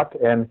 we talked,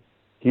 and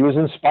he was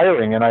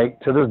inspiring. And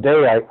to this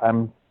day,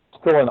 I'm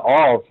still in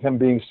awe of him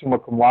being summa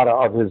cum laude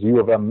of his U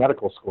of M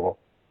medical school.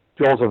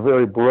 Joel's a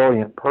very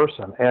brilliant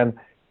person, and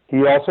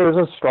he also has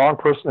a strong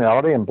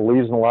personality and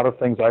believes in a lot of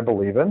things I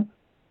believe in.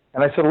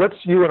 And I said,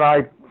 you and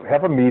I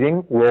have a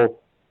meeting. We'll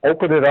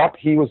open it up.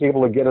 He was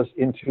able to get us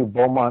into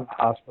Beaumont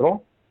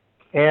Hospital.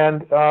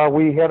 And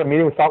we had a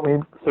meeting. We thought we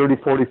had 30,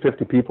 40,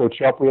 50 people would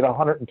show up. We had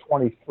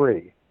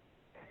 123.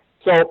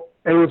 So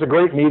it was a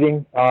great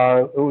meeting.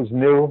 It was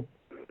new.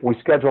 We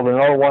scheduled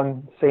another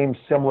one,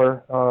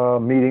 similar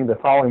meeting the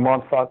following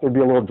month. Thought there'd be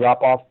a little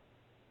drop-off.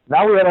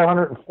 Now we had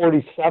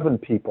 147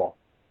 people.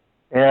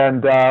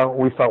 And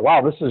we thought,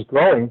 wow, this is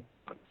growing.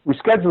 We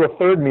scheduled a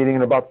third meeting,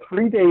 and about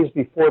 3 days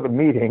before the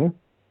meeting,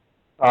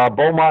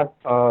 Beaumont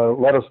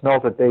let us know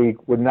that they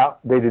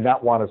did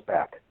not want us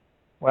back.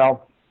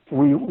 Well,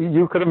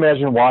 you could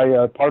imagine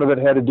why. Part of it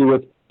had to do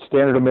with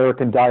standard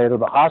American diet of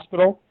the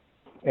hospital,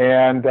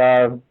 and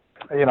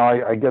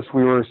I guess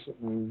we were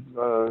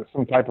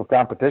some type of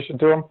competition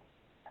to them.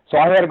 So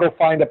I had to go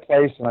find a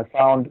place, and I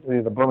found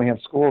the Birmingham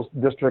Schools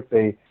District.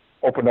 They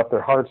opened up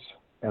their hearts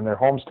and their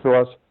homes to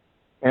us,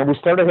 and we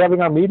started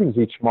having our meetings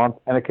each month,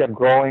 and it kept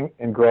growing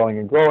and growing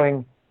and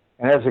growing.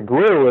 And as it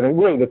grew,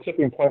 and really the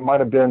tipping point might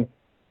have been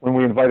when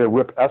we invited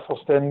Rip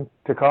Esselstyn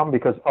to come,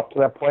 because up to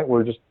that point we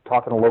were just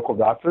talking to local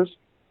doctors.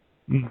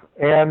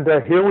 And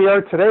here we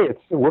are today.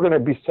 We're going to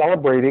be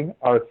celebrating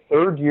our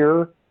 3rd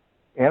year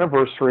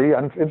anniversary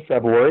in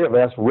February. I've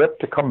asked Rip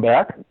to come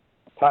back.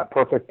 It's not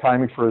perfect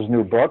timing for his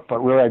new book, but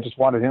really I just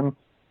wanted him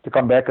to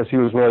come back because he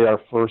was really our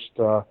first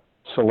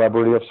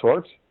celebrity of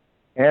sorts.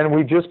 And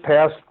we just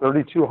passed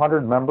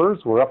 3,200 members.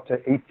 We're up to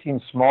 18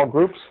 small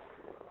groups.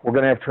 We're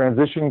going to have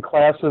transition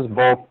classes,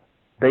 both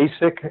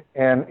basic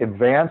and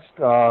advanced,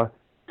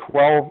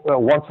 12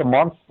 once a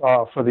month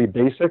for the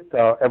basic,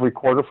 every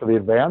quarter for the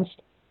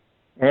advanced.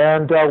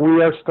 And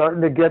we are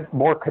starting to get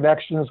more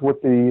connections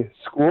with the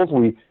schools.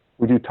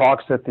 We do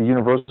talks at the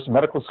university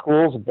medical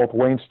schools, both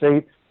Wayne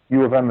State,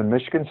 U of M, and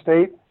Michigan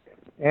State.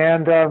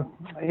 And,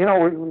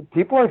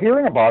 people are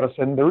hearing about us.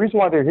 And the reason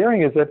why they're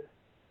hearing is that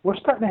we're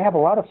starting to have a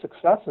lot of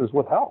successes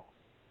with health.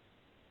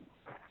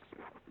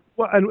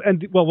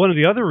 Well, one of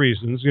the other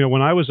reasons,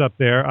 when I was up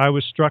there, I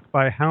was struck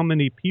by how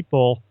many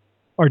people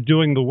are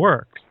doing the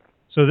work.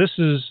 So this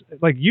is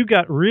like you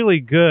got really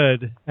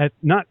good at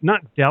not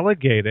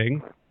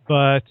delegating,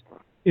 but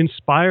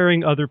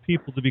inspiring other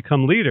people to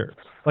become leaders.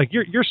 Like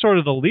you're sort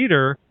of the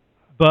leader,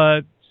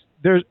 but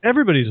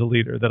everybody's a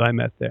leader that I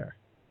met there.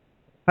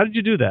 How did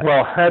you do that?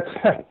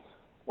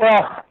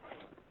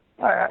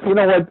 You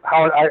know what,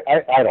 Howard?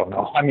 I don't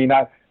know. I mean,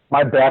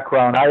 my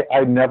background,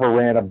 I never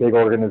ran a big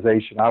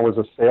organization. I was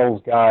a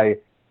sales guy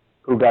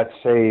who got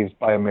saved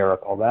by a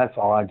miracle. That's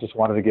all. I just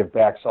wanted to give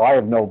back. So I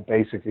have no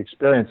basic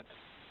experience.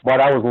 But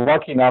I was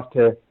lucky enough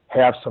to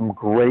have some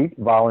great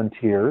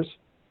volunteers.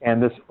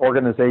 And this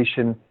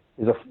organization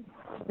is a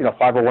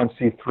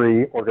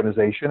 501c3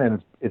 organization,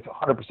 and it's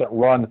 100%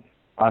 run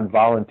on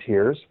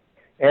volunteers.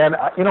 And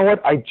you know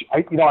what?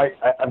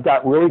 I've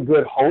got really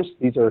good hosts.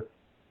 These are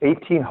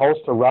 18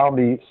 hosts around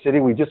the city.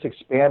 We just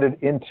expanded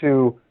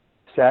into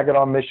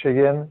Saginaw,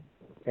 Michigan,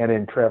 and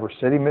in Traverse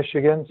City,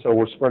 Michigan. So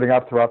we're spreading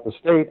out throughout the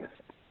state.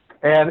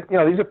 And,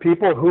 these are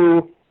people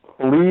who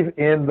believe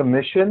in the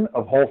mission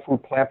of whole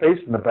food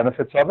plant-based and the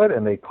benefits of it.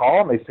 And they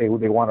call and they say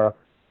they want to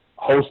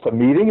host a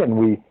meeting, and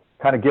we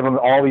kind of give them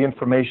all the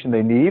information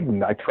they need.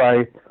 And I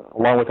try,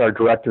 along with our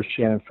director,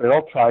 Shannon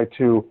Farrell, try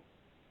to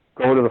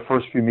go to the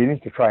first few meetings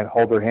to try and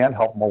hold their hand,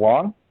 help them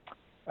along.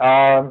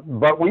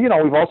 But we've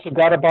also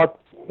got about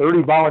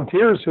 30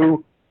 volunteers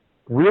who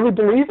really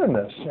believe in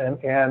this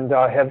and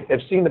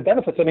have seen the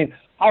benefits. I mean,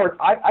 Howard,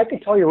 I can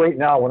tell you right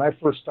now, when I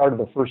first started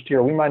the first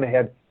year, we might have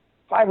had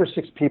 5 or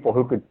 6 people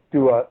who could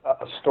do a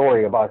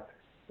story about,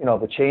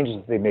 the changes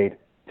that they made.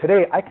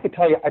 Today, I can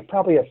tell you, I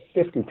probably have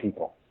 50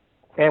 people.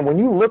 And when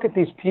you look at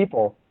these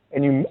people,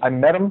 and I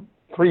met them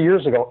 3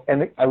 years ago,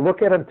 and I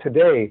look at them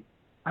today,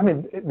 I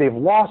mean, they've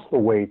lost the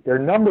weight. Their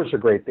numbers are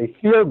great. They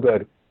feel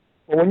good.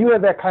 But when you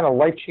have that kind of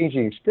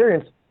life-changing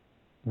experience,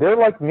 they're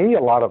like me, a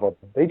lot of them.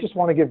 They just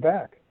want to give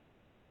back.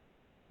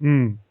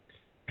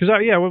 Because,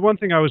 one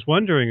thing I was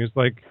wondering is,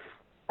 like,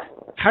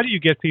 how do you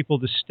get people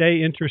to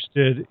stay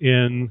interested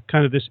in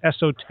kind of this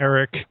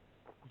esoteric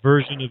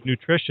version of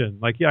nutrition?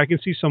 Like, I can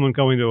see someone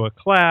going to a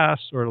class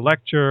or a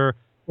lecture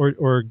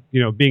or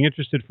being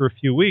interested for a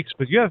few weeks,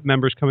 but you have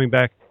members coming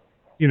back,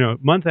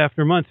 month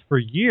after month for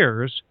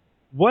years.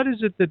 What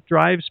is it that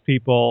drives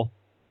people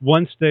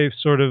once they've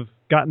sort of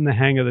gotten the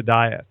hang of the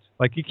diet?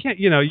 Like, you can't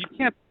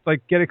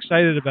like get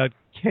excited about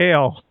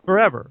kale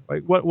forever.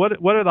 Like,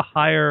 what are the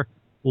higher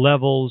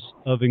levels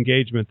of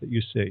engagement that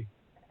you see?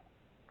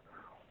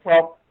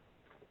 Well,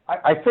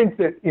 I think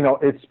that,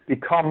 it's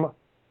become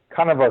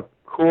kind of a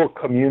cool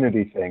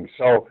community thing.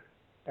 So,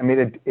 I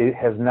mean, it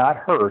has not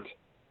hurt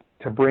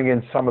to bring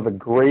in some of the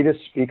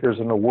greatest speakers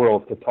in the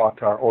world to talk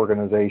to our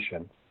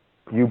organization,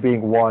 you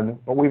being one.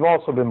 But we've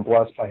also been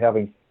blessed by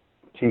having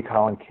T.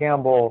 Colin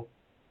Campbell,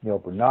 Neil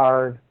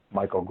Bernard,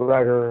 Michael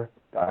Greger,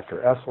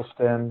 Dr.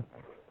 Esselstyn,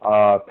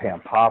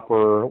 Pam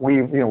Popper.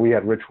 We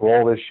had Rich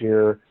Roll this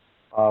year.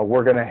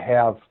 We're going to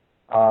have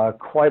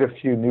quite a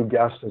few new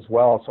guests as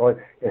well. So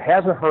it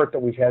hasn't hurt that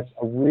we've had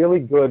a really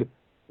good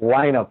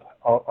lineup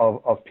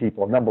of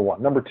people, number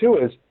one. Number two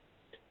is,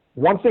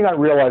 one thing I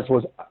realized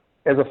was,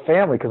 as a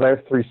family, because I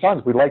have 3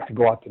 sons, we like to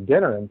go out to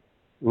dinner, and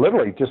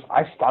literally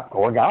I stopped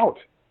going out.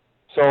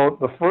 So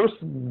the first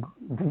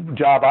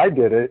job I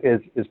did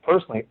is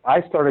personally,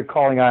 I started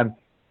calling on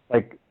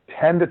like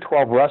 10 to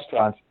 12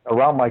 restaurants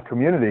around my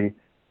community,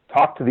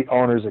 talked to the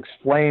owners,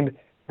 explained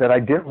that I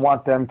didn't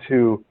want them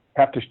to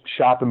have to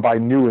shop and buy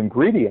new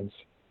ingredients.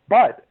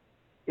 But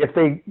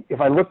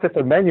if I looked at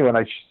the menu and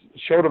I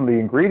showed them the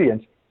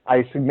ingredients,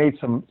 I made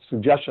some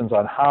suggestions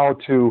on how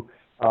to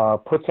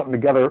put something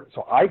together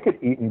so I could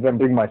eat and then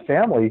bring my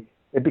family.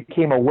 It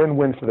became a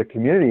win-win for the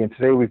community. And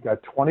today we've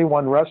got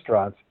 21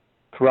 restaurants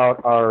throughout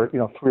our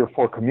 3 or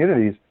 4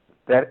 communities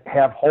that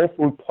have whole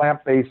food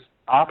plant-based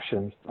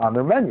options on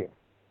their menu.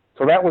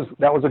 So that was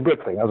a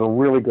good thing. That was a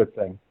really good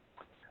thing.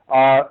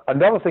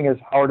 Another thing is,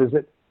 Howard, is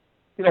that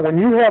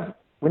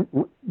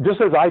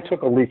just as I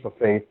took a leap of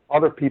faith,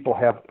 other people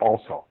have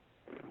also.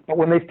 But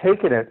when they've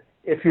taken it,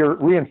 if you're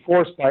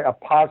reinforced by a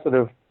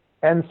positive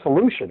end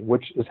solution,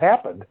 which has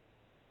happened,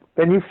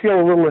 then you feel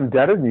a little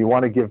indebted and you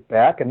want to give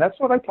back. And that's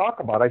what I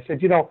talk about. I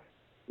said,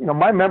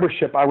 my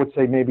membership, I would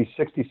say maybe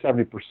 60,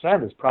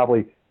 70% is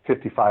probably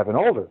 55 and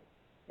older.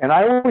 And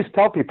I always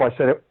tell people, I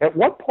said, at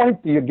what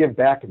point do you give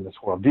back in this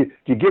world? Do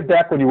you give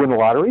back when you win the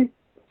lottery?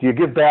 Do you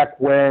give back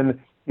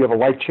when you have a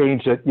life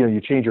change that,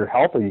 you change your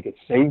health or you get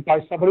saved by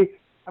somebody?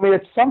 I mean,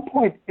 at some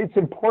point, it's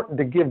important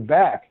to give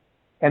back.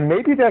 And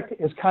maybe that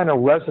has kind of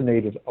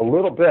resonated a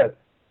little bit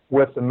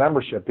with the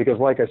membership because,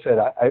 like I said,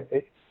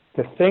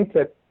 to think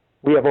that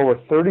we have over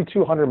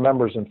 3,200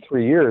 members in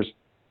 3 years,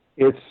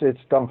 it's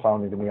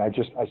dumbfounding to me. I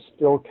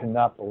still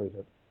cannot believe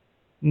it.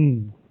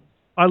 Mm.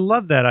 I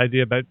love that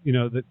idea about,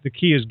 the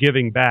key is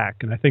giving back.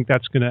 And I think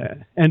that's going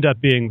to end up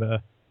being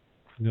the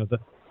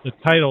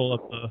title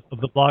of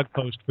the blog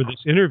post for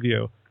this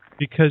interview,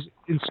 because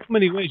in so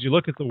many ways you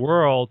look at the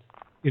world,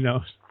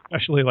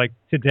 especially like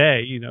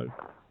today,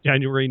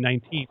 January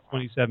 19th,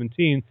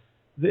 2017,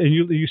 and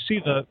you see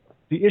the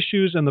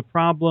issues and the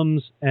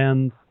problems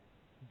and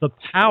the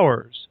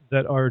powers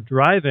that are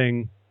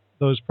driving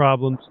those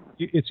problems.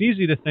 It's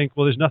easy to think,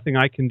 well, there's nothing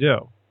I can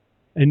do.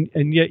 And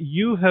yet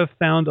you have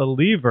found a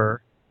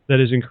lever that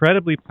is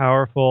incredibly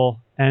powerful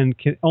and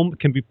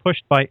can be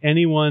pushed by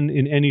anyone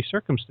in any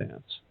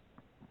circumstance.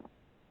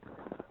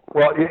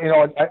 Well,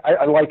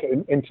 I like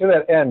it. And to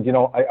that end,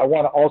 I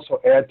want to also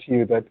add to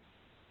you that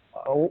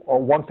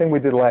one thing we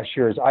did last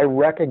year is I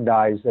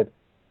recognized that,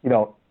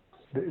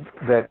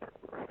 that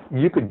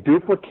you could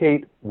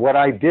duplicate what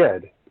I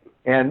did.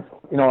 And,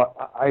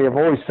 I have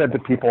always said to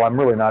people, I'm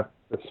really not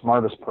the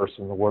smartest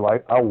person in the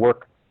world. I'll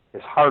work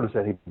as hard as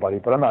anybody,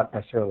 but I'm not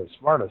necessarily the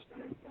smartest.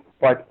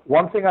 But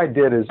one thing I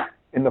did is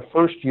in the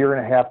first year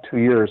and a half, 2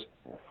 years,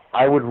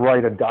 I would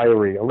write a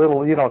diary, a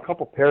little, a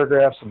couple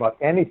paragraphs about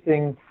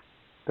anything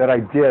that I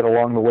did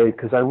along the way,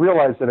 because I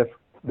realized that if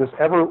this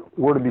ever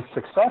were to be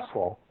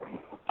successful,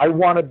 I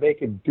wanted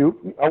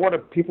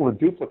people to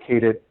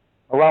duplicate it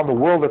around the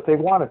world if they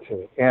wanted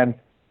to. And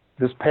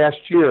this past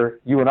year,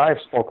 you and I have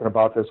spoken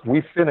about this.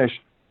 We finished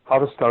How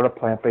to Start a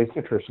Plant-Based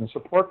Nutrition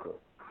Support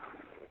Group.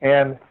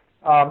 And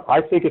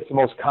I think it's the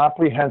most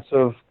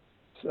comprehensive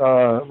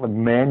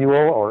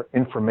manual or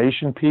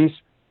information piece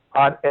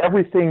on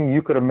everything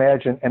you could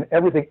imagine and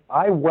everything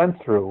I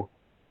went through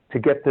to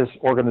get this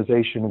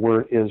organization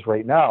where it is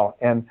right now.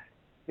 And,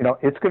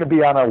 it's going to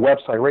be on our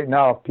website. Right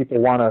now, if people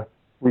want to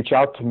reach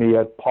out to me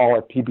at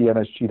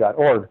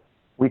paul@pbnsg.org,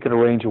 we can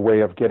arrange a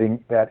way of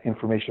getting that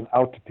information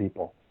out to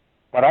people.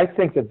 But I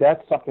think that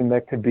that's something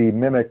that could be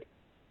mimicked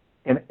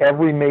in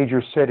every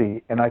major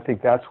city, and I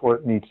think that's where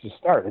it needs to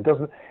start. It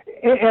doesn't,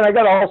 and I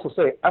got to also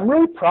say, I'm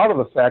really proud of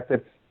the fact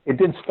that it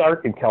didn't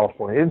start in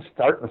California. It didn't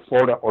start in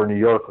Florida or New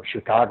York or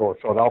Chicago or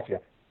Philadelphia.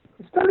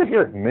 It started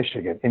here in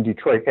Michigan, in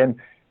Detroit. And,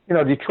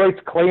 Detroit's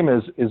claim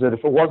is that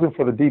if it wasn't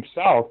for the Deep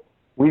South,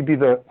 we'd be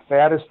the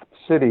fattest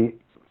city,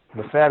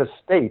 the fattest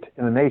state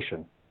in the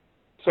nation.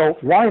 So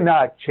why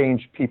not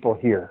change people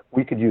here?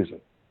 We could use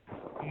it.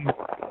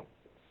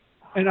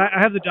 And I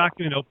have the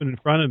document open in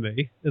front of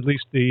me, at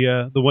least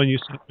the one you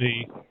sent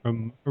me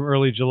from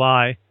early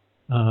July.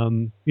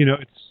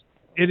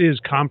 It is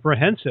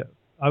comprehensive.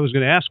 I was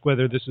going to ask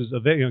whether this is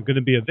going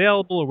to be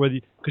available, or whether,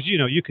 because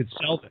you could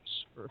sell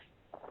this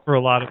for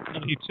a lot of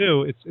money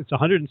too. It's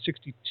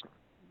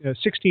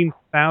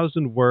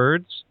 16,000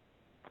 words.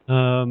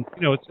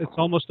 It's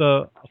almost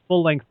a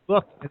full length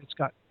book, and it's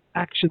got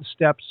action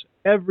steps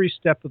every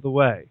step of the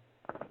way.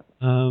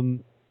 How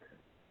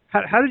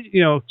did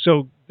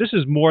So this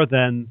is more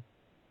than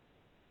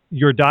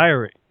your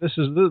diary. This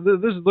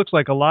looks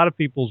like a lot of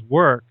people's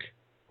work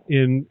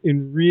in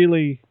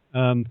really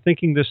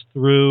thinking this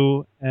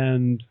through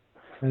and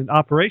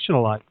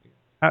operationalizing it.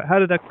 How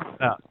did that come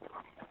about?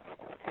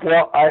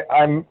 Well,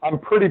 I'm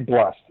pretty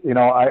blessed.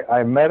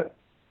 I met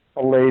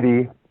a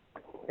lady,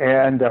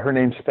 and her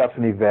name's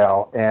Stephanie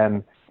Val,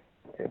 and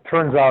it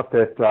turns out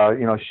that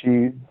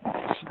she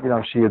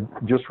had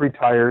just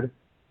retired.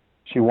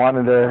 She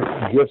wanted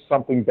to give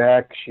something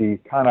back. She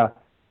kind of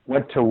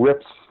went to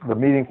the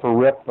meeting for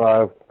RIP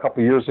a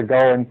couple of years ago,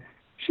 and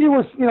she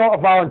was, a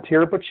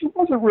volunteer, but she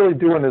wasn't really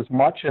doing as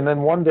much. And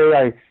then one day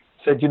I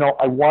said,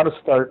 I want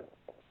to start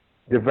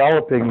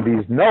developing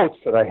these notes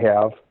that I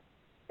have,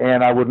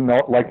 and I would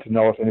like to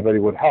know if anybody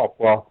would help.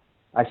 Well,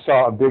 I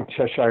saw a big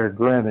Cheshire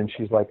grin, and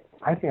she's like,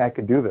 I think I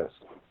could do this.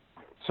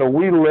 So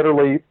we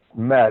literally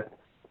met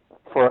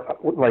for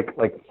like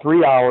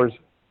 3 hours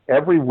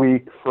every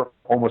week for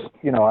almost,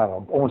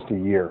 almost a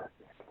year.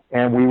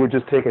 And we would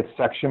just take it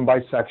section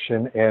by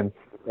section, and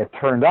it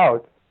turned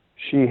out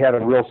she had a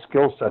real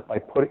skill set by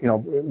putting,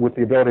 with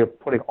the ability of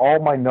putting all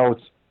my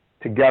notes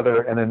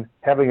together and then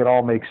having it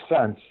all make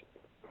sense.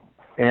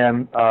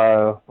 And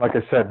like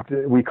I said,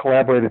 we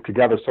collaborated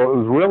together. So it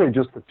was really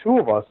just the two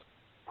of us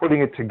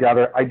putting it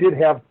together. I did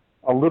have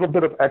a little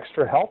bit of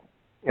extra help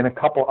in a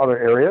couple other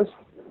areas.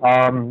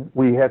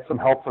 We had some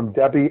help from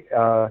Debbie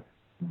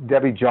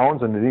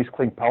Jones and Denise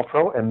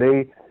Klink-Peltro, and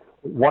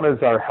one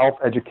is our health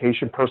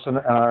education person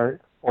in our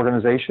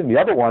organization. The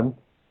other one,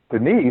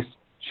 Denise,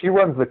 she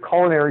runs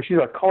she's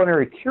a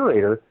culinary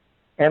curator.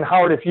 And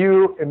Howard, if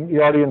you and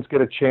the audience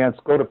get a chance,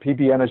 go to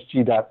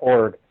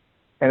pbnsg.org.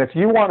 And if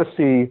you want to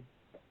see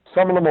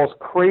some of the most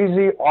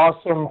crazy,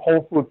 awesome,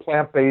 whole food,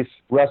 plant-based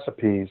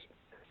recipes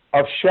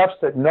of chefs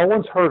that no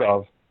one's heard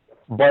of,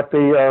 but they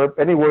are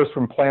anywhere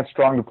from plant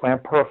strong to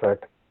plant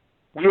perfect,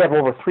 we have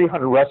over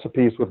 300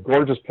 recipes with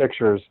gorgeous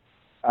pictures.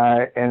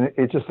 And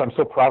I'm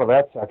so proud of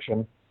that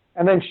section.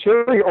 And then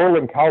Sherry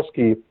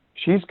Orlinkowski,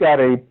 she's got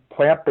a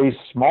plant-based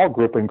small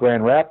group in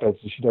Grand Rapids,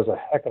 and she does a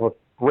heck of a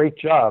great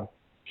job.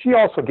 She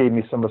also gave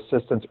me some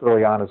assistance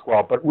early on as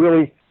well. But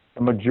really,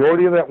 the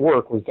majority of that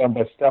work was done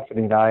by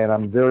Stephanie and I, and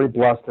I'm very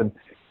blessed. And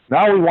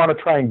now we want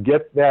to try and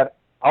get that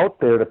out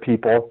there to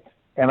people.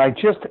 And I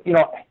just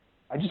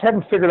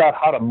haven't figured out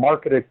how to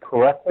market it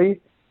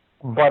correctly,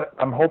 but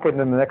I'm hoping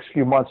in the next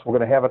few months we're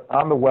going to have it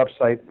on the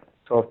website.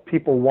 So if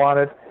people want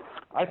it,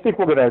 I think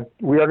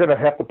we are going to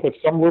have to put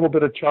some little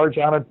bit of charge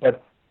on it,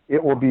 but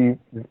it will be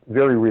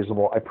very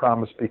reasonable, I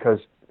promise, because,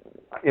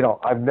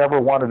 I've never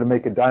wanted to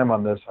make a dime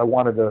on this. I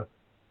wanted to,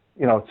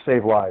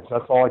 save lives.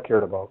 That's all I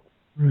cared about.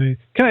 Right.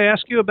 Can I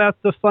ask you about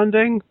the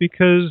funding?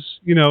 Because,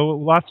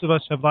 lots of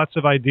us have lots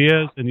of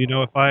ideas, and,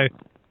 if I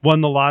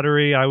won the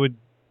lottery, I would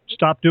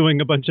stop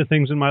doing a bunch of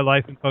things in my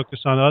life and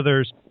focus on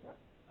others.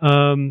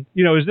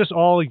 Is this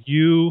all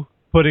you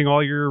putting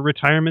all your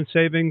retirement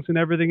savings and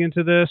everything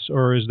into this,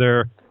 or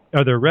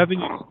are there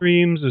revenue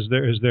streams? Is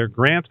there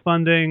grant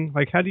funding?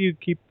 Like, how do you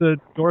keep the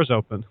doors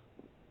open?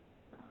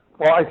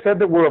 Well, I said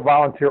that we're a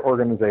volunteer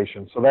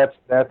organization, so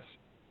that's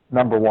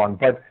number one.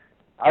 But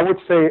I would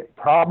say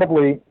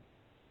probably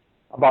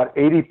about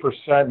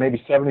 80%,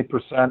 maybe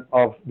 70%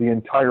 of the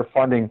entire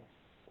funding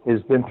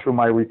has been through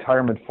my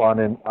retirement fund,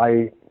 and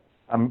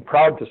I'm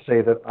proud to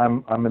say that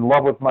I'm in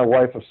love with my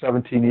wife of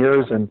 17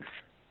 years, and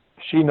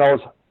she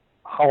knows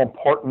how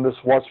important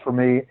this was for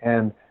me.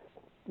 And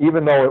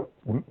even though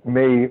it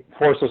may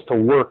force us to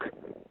work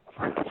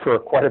for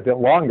quite a bit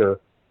longer,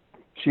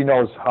 she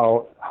knows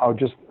how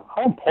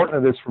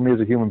important it is for me as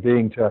a human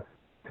being to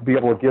be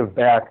able to give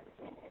back.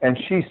 And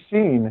she's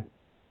seen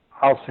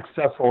how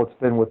successful it's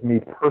been with me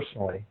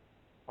personally.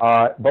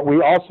 But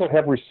we also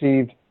have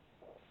received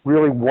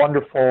really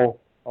wonderful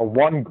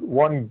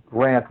one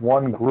grant,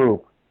 one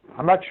group.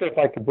 I'm not sure if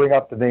I could bring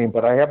up the name,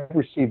 but I have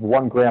received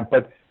one grant.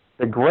 But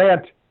the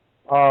grant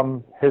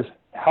has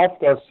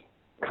helped us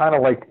kind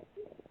of like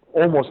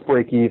almost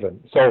break even.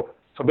 So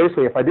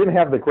basically, if I didn't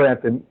have the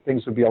grant, then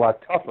things would be a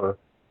lot tougher.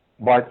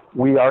 But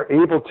we are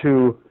able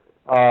to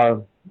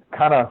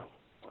kind of,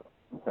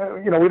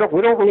 we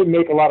don't really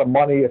make a lot of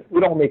money. We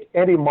don't make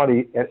any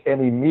money at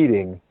any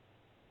meeting.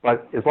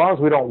 But as long as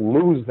we don't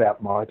lose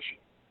that much,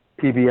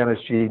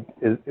 PBNSG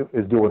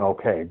is doing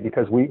okay,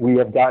 because we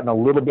have gotten a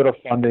little bit of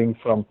funding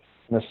from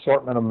an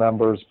assortment of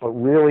members, but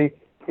really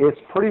it's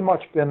pretty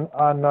much been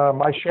on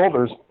my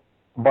shoulders.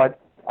 But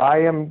I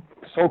am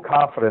so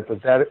confident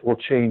that it will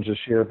change this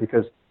year,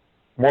 because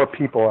more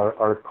people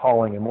are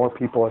calling and more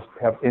people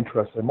have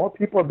interest and more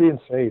people are being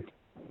saved.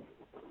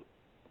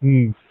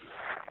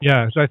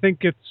 Yeah, so I think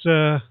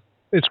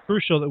it's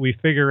crucial that we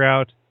figure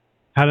out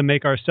how to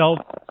make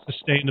ourselves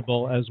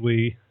sustainable as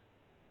we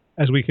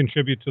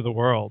contribute to the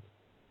world.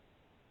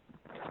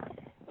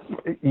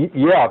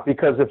 Yeah,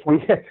 because if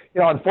we,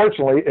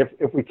 unfortunately,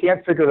 if we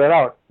can't figure that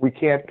out, we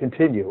can't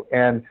continue.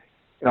 And,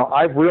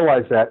 I've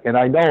realized that, and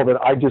I know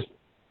that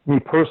me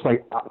personally,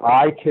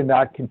 I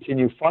cannot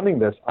continue funding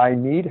this. I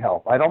need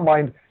help. I don't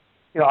mind,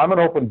 I'm an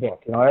open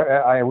book,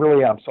 I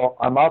really am. So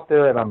I'm out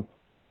there and I'm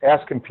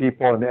asking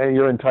people and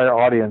your entire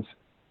audience,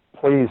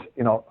 please,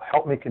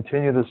 help me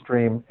continue this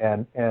dream.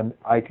 And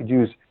I could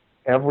use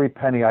every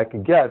penny I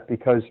can get,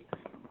 because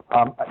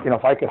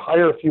if I could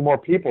hire a few more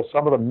people,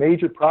 some of the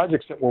major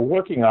projects that we're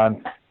working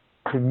on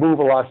could move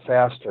a lot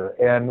faster,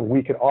 and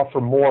we could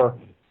offer more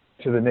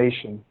to the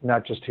nation,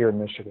 not just here in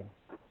Michigan.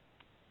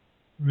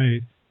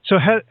 Right. So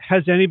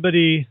has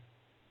anybody,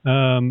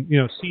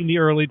 seen the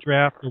early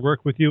draft or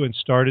worked with you and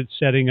started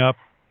setting up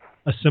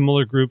a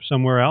similar group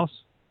somewhere else?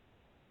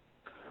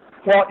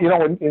 Well,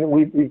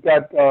 we've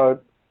got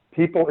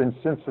people in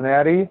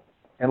Cincinnati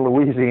and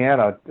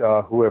Louisiana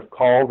who have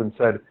called and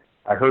said,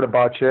 I heard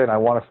about you and I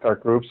want to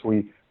start groups.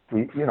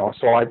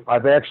 So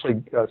I've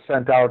actually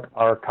sent out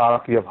our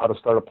copy of How to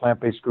Start a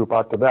Plant-Based Group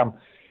out to them.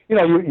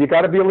 You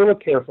got to be a little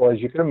careful, as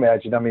you can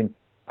imagine. I mean,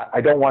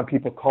 I don't want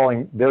people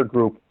calling their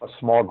group a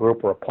small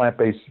group or a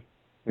plant-based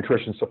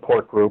nutrition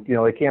support group.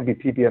 They can't be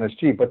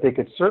PBNSG, but they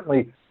could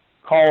certainly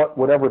call it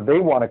whatever they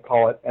want to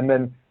call it, and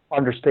then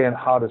understand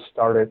how to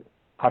start it,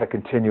 how to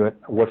continue it,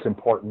 what's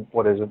important,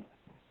 what isn't.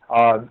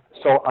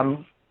 So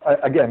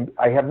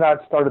I have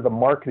not started the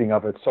marketing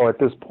of it. So at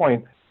this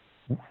point,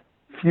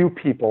 few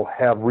people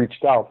have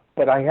reached out,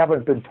 but I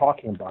haven't been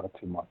talking about it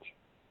too much.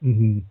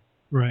 Mm-hmm.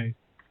 Right.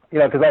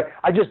 Because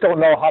I just don't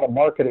know how to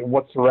market it and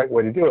what's the right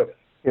way to do it.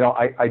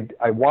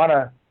 I want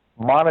to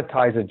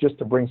monetize it just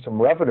to bring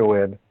some revenue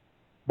in,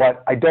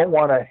 but I don't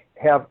want to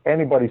have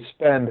anybody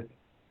spend,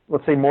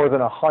 let's say, more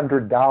than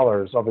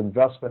 $100 of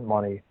investment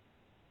money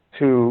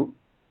to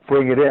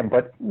bring it in.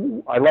 But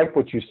I like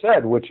what you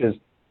said, which is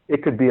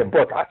it could be a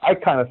book. I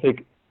kind of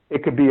think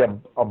it could be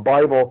a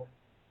Bible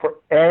for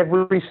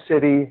every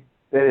city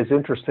that is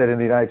interested in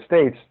the United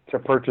States to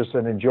purchase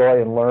and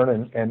enjoy and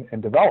learn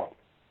and develop.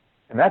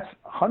 And that's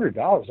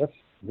 $100. That's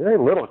very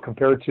little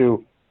compared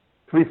to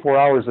 3-4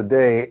 hours a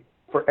day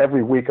for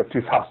every week of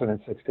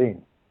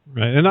 2016.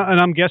 Right. And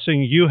I'm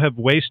guessing you have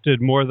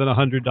wasted more than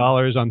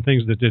 $100 on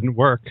things that didn't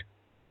work.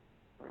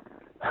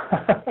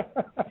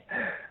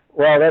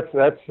 Well,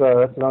 that's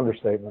an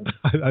understatement.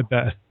 I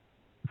bet.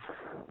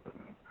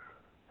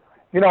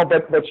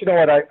 But you know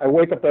what? I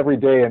wake up every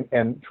day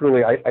and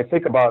truly I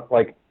think about,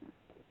 like,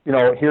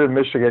 here in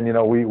Michigan,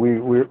 we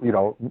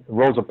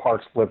Rosa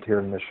Parks lived here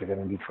in Michigan,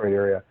 in Detroit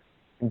area.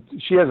 And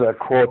she has a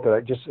quote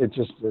that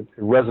it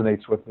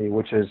resonates with me,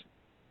 which is,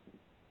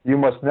 "You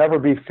must never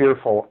be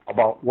fearful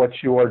about what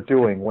you are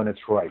doing when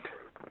it's right."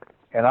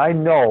 And I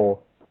know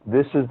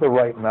this is the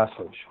right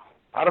message.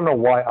 I don't know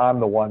why I'm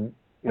the one,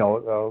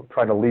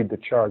 trying to lead the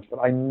charge, but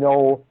I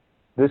know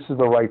this is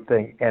the right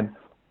thing. And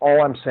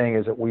all I'm saying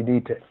is that we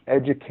need to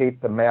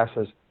educate the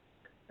masses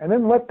and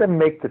then let them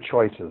make the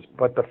choices.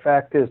 But the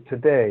fact is,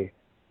 today,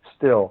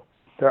 still,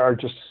 there are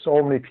just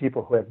so many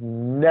people who have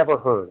never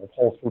heard of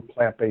whole food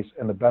plant-based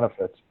and the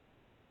benefits.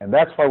 And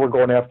that's why we're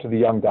going after the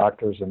young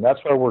doctors, and that's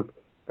why we're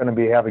going to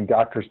be having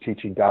doctors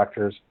teaching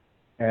doctors.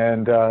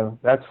 And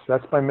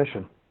that's my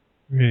mission.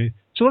 Right.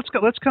 So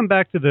let's come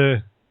back to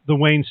the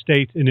Wayne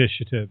State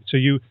Initiative. So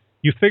you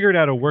figured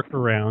out a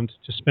workaround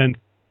to spend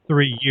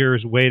 3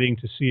 years waiting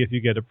to see if you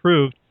get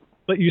approved,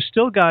 but you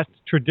still got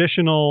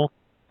traditional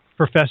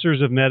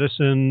professors of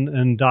medicine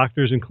and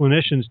doctors and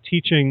clinicians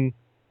teaching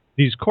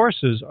these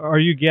courses. Are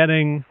you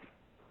getting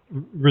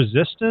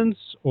resistance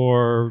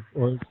or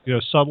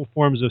subtle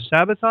forms of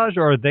sabotage,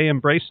 or are they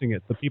embracing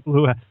it? The people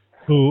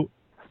who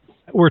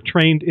were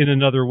trained in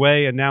another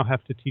way and now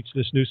have to teach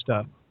this new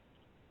stuff.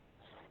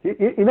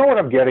 You know what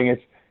I'm getting?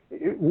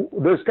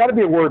 There's got to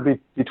be a word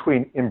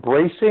between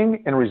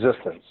embracing and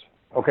resistance,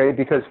 okay?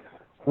 Because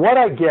what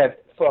I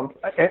get from,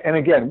 and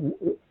again,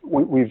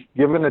 we've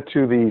given it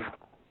to the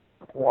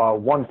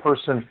one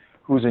person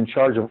who's in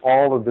charge of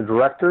all of the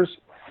directors.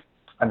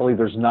 I believe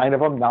there's 9 of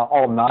them. Now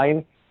all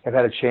 9 have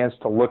had a chance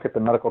to look at the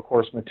medical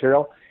course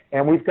material,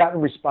 and we've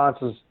gotten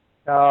responses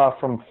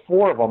from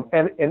 4 of them,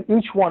 and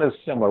each one is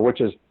similar,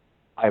 which is,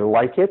 I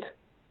like it.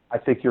 I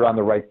think you're on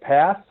the right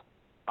path.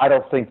 I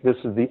don't think this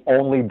is the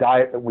only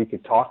diet that we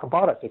could talk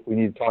about. I think we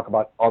need to talk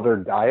about other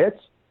diets,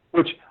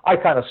 which I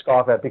kind of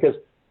scoff at because,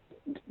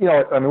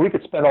 we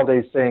could spend all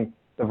day saying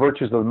the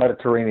virtues of the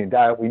Mediterranean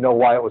diet. We know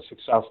why it was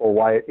successful,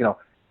 why it,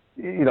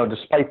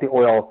 despite the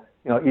oil,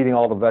 eating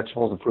all the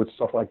vegetables and fruits,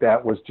 stuff like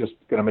that was just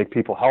going to make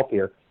people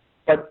healthier.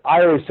 But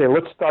I always say,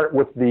 let's start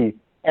with the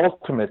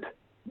ultimate,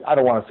 I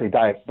don't want to say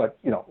diet, but,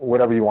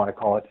 whatever you want to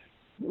call it.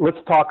 Let's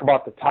talk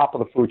about the top of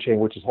the food chain,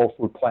 which is whole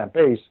food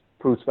plant-based,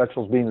 fruits,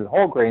 vegetables, beans, and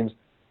whole grains.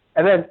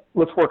 And then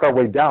let's work our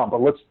way down,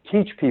 but let's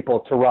teach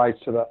people to rise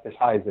to as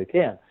high as they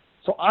can.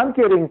 So I'm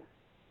getting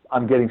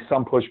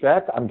some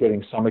pushback. I'm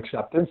getting some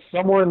acceptance.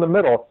 Somewhere in the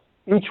middle,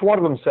 each one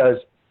of them says,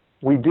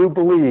 we do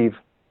believe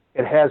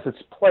it has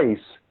its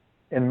place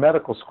in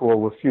medical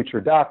school with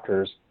future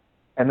doctors.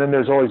 And then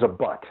there's always a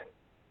but.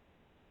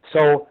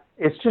 So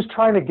it's just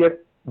trying to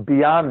get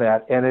beyond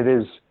that. And it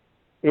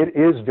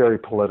is very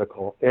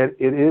political. It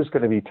is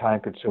going to be time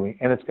consuming.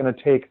 And it's going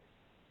to take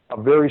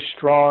a very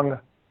strong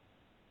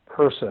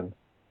person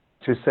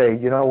to say,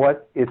 you know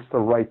what, it's the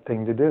right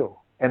thing to do.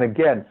 And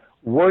again,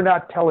 we're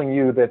not telling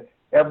you that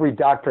every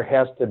doctor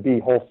has to be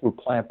whole food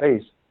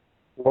plant-based.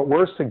 What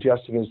we're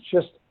suggesting is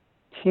just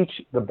teach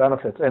the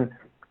benefits. And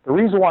the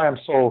reason why I'm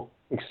so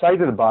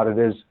excited about it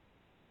is,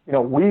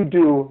 we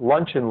do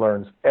lunch and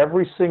learns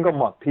every single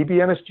month.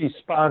 PBNSG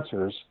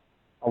sponsors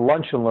a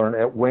lunch and learn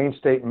at Wayne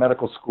State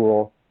Medical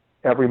School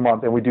every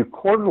month, and we do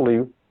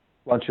quarterly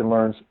lunch and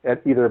learns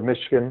at either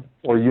Michigan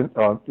or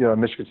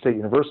Michigan State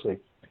University.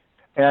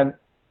 And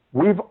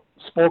we've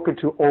spoken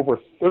to over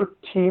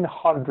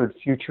 1,300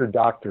 future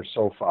doctors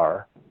so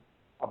far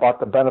about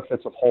the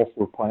benefits of whole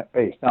food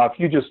plant-based. Now, if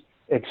you just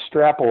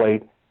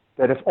extrapolate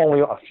that if only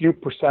a few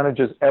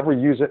percentages ever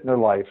use it in their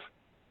life,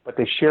 but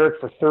they share it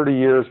for 30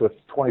 years with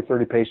 20,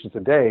 30 patients a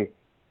day,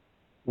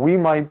 we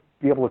might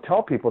be able to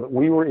tell people that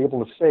we were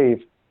able to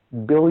save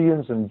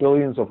billions and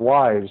billions of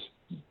lives,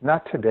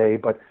 not today,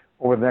 but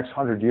over the next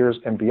 100 years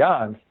and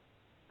beyond.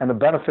 And the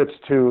benefits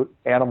to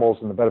animals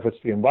and the benefits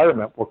to the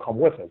environment will come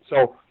with it.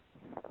 So,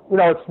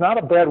 it's not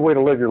a bad way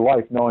to live your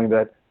life, knowing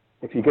that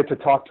if you get to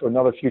talk to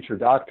another future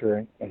doctor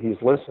and he's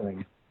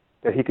listening,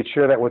 that he could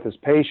share that with his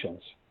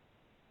patients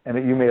and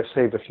that you may have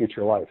saved a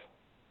future life.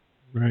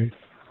 Right.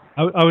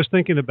 I was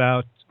thinking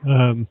about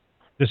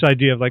this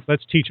idea of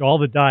let's teach all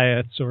the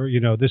diets, or,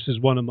 this is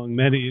one among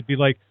many. It'd be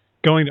like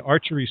going to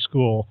archery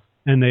school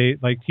and they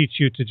teach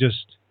you to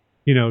just,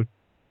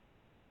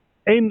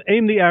 aim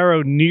the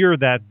arrow near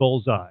that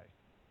bullseye.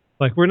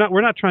 We're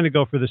not trying to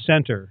go for the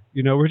center.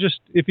 We're just,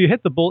 if you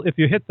hit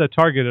the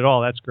target at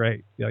all, that's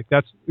great.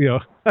 That's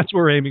what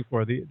we're aiming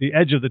for, the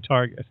edge of the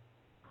target.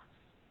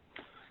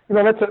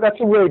 That's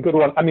a really good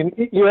one.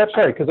 You're that's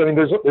right, because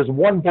there's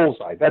one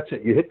bullseye. That's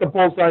it. You hit the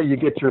bullseye, you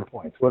get your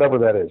points, whatever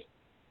that is.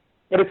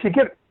 But if you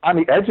get on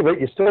the edge of it,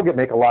 you still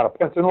make a lot of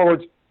points. In other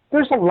words,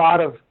 there's a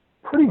lot of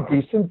pretty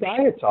decent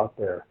diets out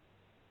there,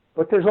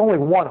 but there's only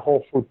one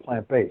whole food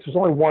plant-based. There's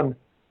only one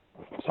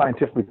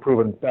scientifically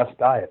proven best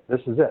diet.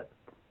 This is it.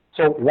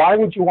 So why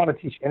would you want to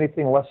teach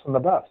anything less than the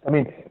best?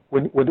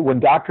 When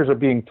doctors are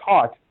being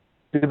taught,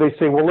 do they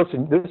say, well,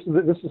 listen,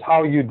 this is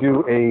how you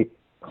do a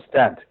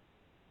stent?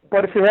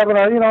 But if you're having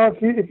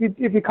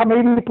if you come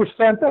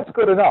 80%, that's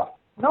good enough.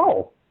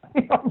 No,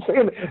 what I'm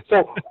saying.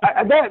 So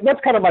that's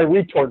kind of my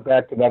retort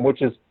back to them,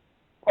 which is,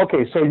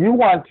 okay, so you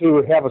want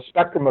to have a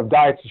spectrum of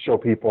diets to show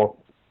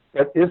people,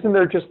 but isn't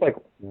there just like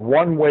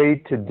one way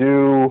to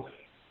do,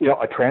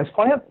 a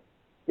transplant?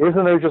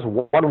 Isn't there just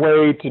one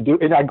way to do,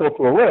 and I go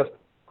through a list,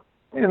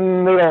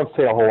 and they don't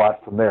say a whole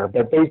lot from there,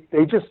 but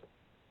they just,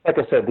 like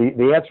I said,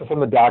 the answer from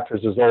the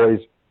doctors is always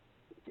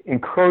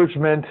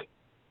encouragement,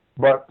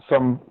 but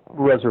some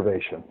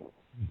reservation,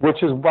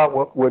 which is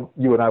about what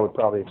you and I would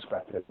probably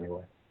expect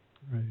anyway.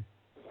 Right.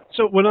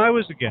 So when I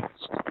was a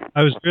guest,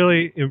 I was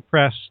really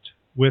impressed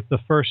with the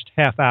first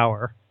half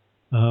hour,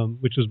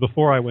 which was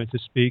before I went to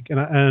speak,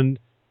 and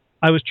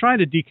I was trying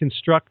to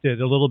deconstruct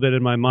it a little bit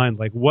in my mind,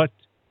 like what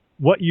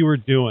you were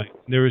doing.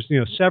 There was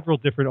several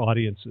different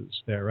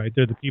audiences there, right?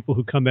 They're the people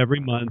who come every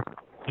month,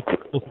 the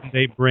people who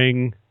they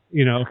bring,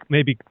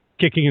 maybe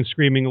kicking and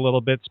screaming a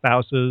little bit,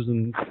 spouses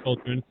and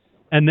children,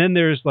 and then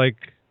there's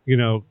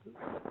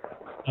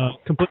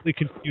completely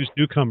confused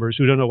newcomers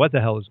who don't know what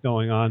the hell is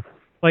going on.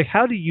 Like,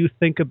 how do you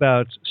think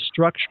about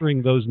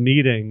structuring those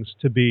meetings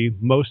to be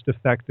most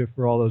effective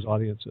for all those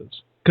audiences?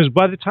 Because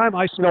by the time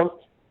I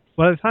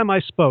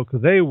spoke,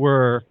 they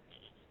were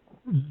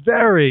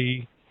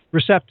very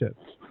receptive,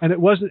 and it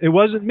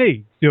wasn't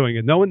me doing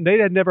it. They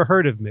had never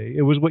heard of me.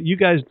 It was what you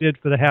guys did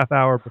for the half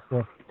hour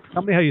before.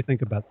 Tell me how you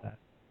think about that.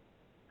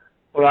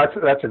 Well,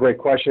 that's a great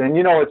question, and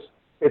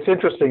it's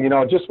interesting.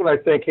 Just when I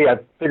think, hey, I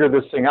figured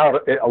this thing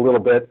out a little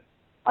bit,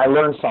 I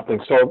learned something.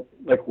 So,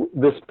 like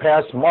this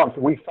past month,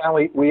 we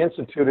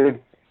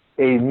instituted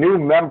a new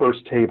members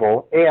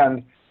table,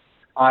 and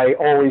I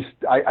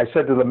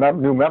said to the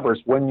new members,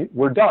 when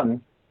we're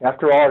done,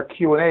 after all our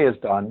Q&A is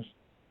done,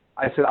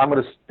 I said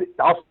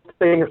I'll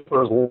stay here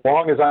for as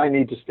long as I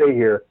need to stay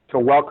here to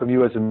welcome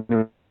you as a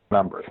new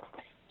member.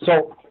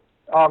 So,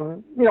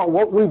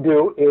 what we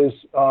do is,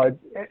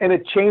 and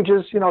it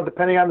changes,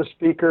 depending on the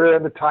speaker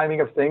and the timing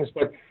of things,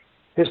 but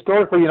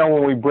historically,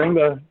 when we bring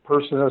the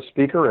person, a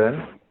speaker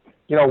in,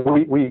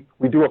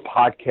 we do a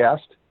podcast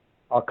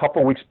a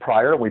couple of weeks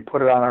prior. We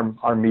put it on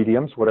our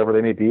mediums, whatever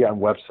they may be, on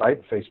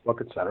website,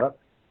 Facebook, etc.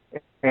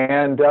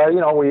 And,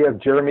 we have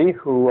Jeremy,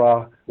 who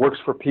works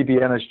for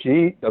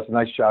PBNSG, does a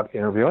nice job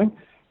interviewing,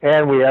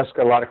 and we ask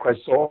a lot of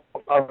questions. So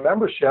our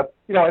membership,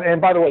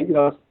 and by the way,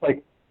 it's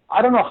like,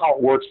 I don't know how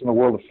it works in the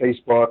world of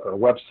Facebook or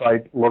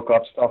website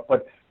lookup stuff,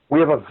 but we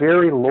have a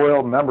very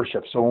loyal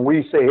membership. So when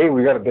we say, hey,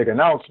 we got a big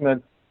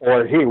announcement,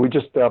 or hey, we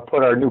just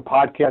put our new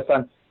podcast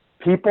on,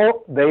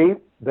 people, they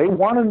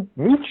want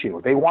to meet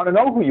you. They want to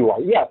know who you are.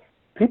 Yeah,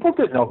 people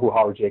didn't know who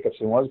Howard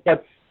Jacobson was,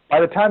 but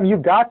by the time you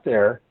got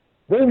there,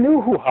 they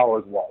knew who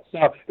Howard was.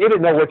 Now, they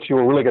didn't know what you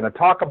were really going to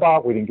talk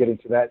about. We didn't get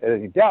into that at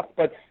any depth,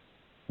 but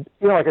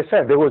like I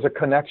said, there was a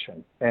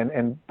connection,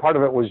 and part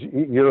of it was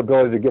your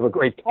ability to give a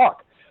great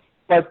talk.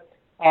 But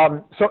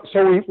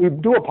so we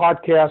do a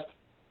podcast,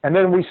 and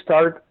then we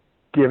start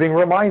giving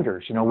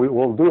reminders.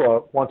 We'll do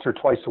a once or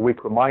twice a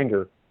week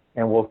reminder,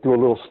 and we'll do a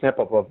little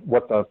snippet of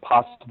what the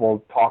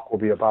possible talk will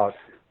be about.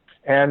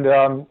 And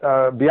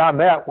beyond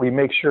that, we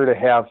make sure to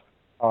have,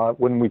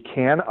 when we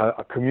can,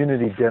 a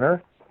community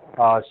dinner.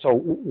 So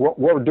what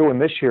we're doing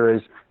this year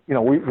is,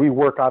 we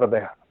work out of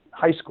the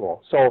high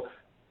school. So,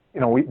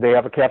 they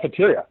have a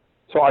cafeteria.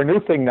 So our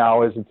new thing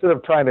now is, instead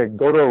of trying to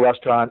go to a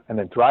restaurant and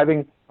then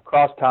driving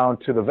across town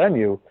to the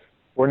venue,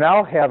 we're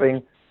now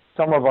having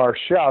some of our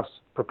chefs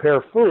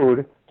prepare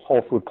food,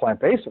 whole food,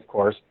 plant-based, of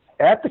course,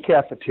 at the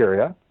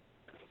cafeteria.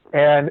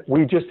 And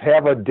we just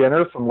have a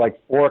dinner from like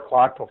 4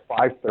 o'clock till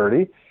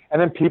 5:30. And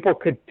then people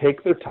could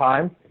take their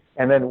time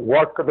and then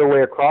walk their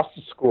way across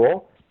the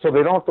school, so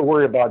they don't have to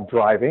worry about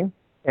driving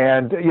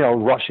and,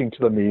 rushing to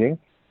the meeting.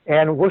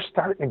 And we're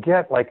starting to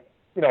get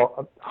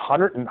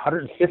 100 and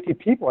 150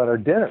 people at our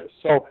dinners.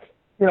 So,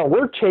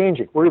 we're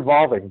changing, we're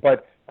evolving.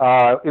 But,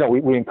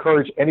 we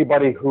encourage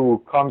anybody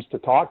who comes to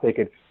talk, they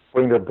could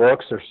bring their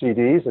books or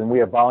CDs, and we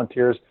have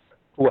volunteers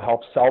who will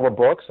help sell the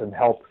books and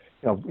help,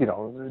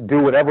 do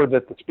whatever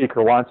that the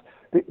speaker wants.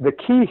 The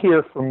key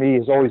here for me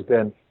has always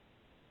been,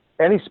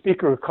 any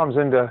speaker who comes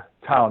into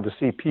town to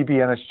see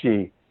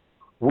PBNSG,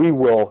 we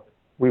will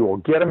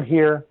get them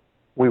here.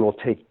 We will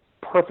take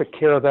perfect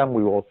care of them.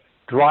 We will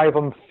drive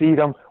them, feed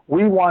them.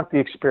 We want the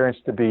experience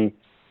to be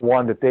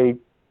one that they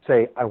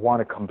say, I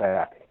want to come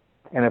back.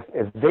 And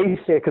if they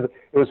say, because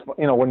it was,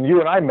 when you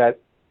and I met,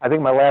 I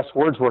think my last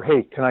words were,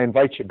 hey, can I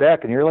invite you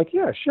back? And you're like,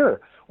 yeah,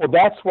 sure. Well,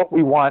 that's what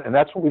we want, and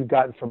that's what we've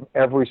gotten from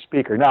every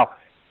speaker. Now,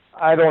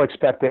 I don't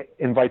expect to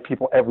invite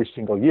people every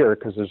single year,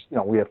 because there's,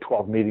 we have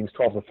 12 meetings,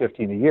 12 to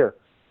 15 a year.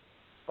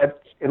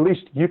 But at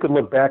least you could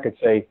look back and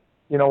say,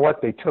 you know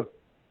what, they took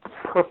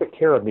perfect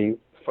care of me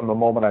from the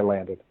moment I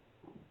landed.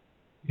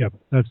 Yep,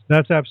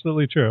 that's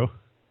absolutely true.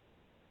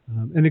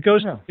 And it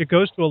goes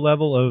to a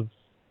level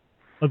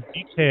of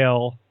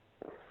detail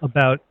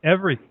about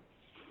everything.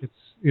 It's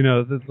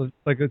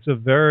it's a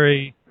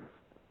very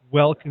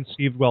well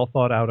conceived, well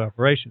thought out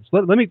operation. So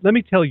let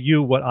me tell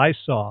you what I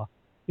saw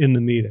in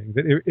the meeting.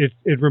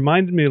 It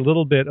reminded me a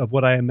little bit of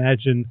what I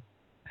imagine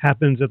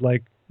happens at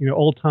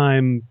old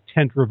time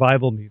tent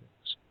revival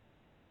meetings,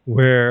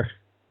 where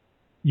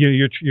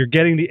you're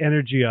getting the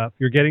energy up,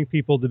 you're getting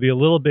people to be a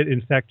little bit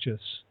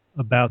infectious,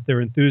 about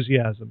their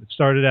enthusiasm. It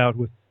started out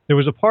with there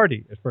was a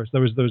party at first.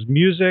 There was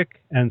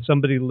music, and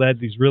somebody led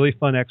these really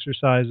fun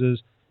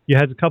exercises. You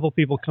had a couple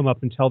people come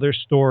up and tell their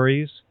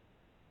stories,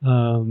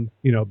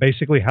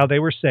 basically how they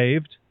were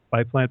saved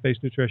by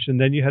plant-based nutrition.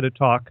 Then you had a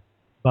talk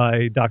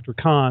by Dr.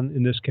 Kahn,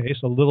 in this case,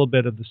 a little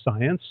bit of the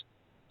science.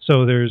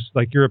 So there's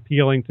like you're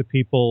appealing to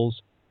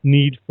people's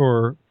need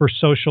for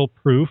social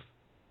proof,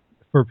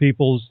 for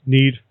people's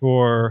need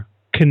for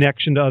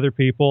connection to other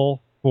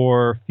people,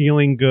 for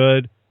feeling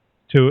good,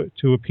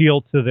 to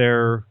appeal to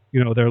their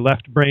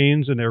left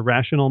brains and their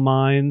rational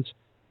minds.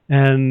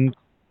 And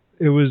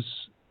it was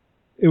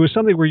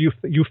something where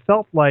you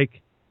felt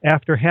like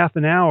after half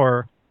an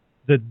hour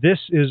that this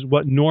is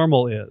what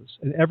normal is,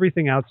 and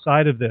everything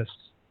outside of this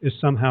is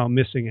somehow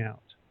missing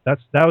out. That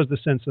was the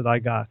sense that I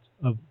got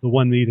of the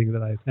one meeting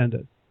that I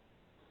attended.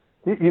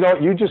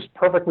 You just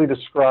perfectly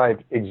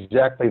described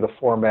exactly the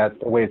format,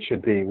 the way it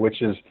should be,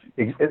 which is,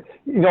 it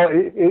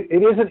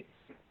isn't,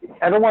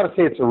 I don't want to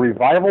say it's a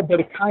revival, but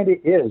it kind of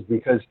is,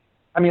 because,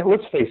 I mean,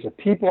 let's face it,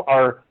 people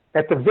are,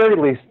 at the very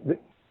least,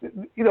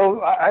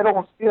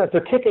 if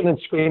they're kicking and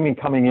screaming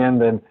coming in,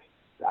 then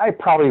I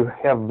probably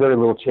have very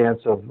little chance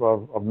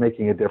of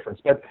making a difference.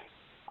 But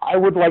I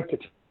would like to,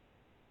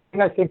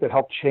 I think that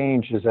helped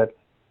change is that,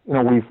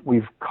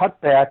 we've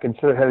cut back.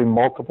 Instead of having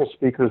multiple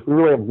speakers, we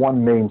really have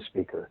one main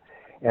speaker.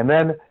 And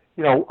then,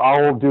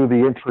 I'll do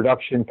the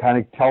introduction, kind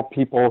of tell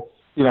people,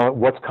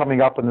 what's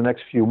coming up in the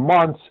next few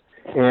months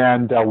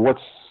and what's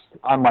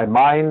on my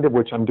mind,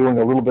 which I'm doing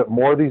a little bit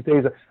more these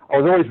days. I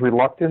was always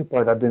reluctant,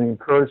 but I've been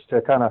encouraged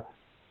to kind of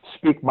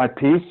speak my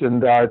piece,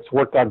 and it's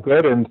worked out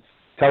good, and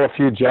tell a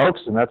few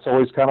jokes, and that's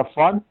always kind of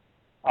fun.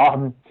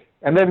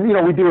 And then,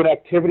 we do an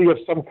activity of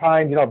some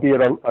kind, be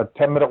it a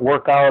 10-minute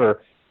workout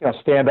or,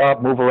 stand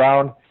up, move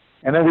around,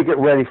 and then we get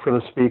ready for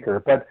the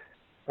speaker. But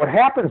what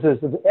happens is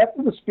that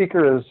after the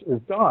speaker is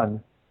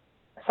done,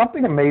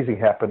 something amazing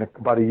happened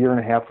about a year and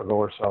a half ago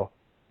or so,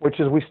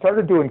 which is we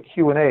started doing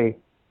Q&A,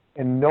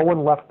 and no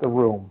one left the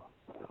room.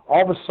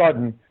 All of a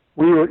sudden,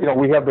 we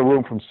have the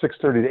room from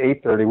 6:30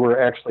 to 8:30. We're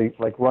actually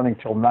like running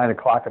till 9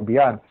 o'clock and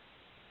beyond.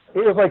 It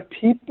was like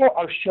people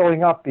are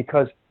showing up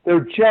because they're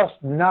just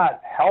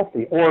not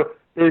healthy, or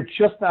they're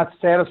just not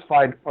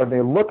satisfied, or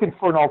they're looking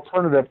for an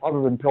alternative other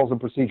than pills and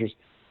procedures.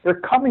 They're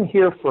coming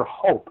here for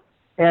hope.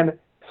 And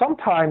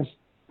sometimes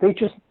they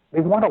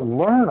want to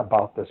learn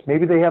about this.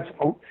 Maybe they have,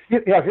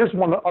 here's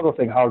one other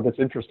thing, Howard, that's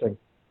interesting.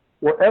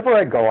 Wherever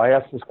I go, I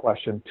ask this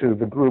question to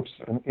the groups.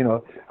 And,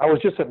 I was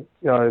just at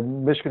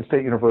Michigan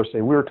State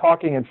University. We were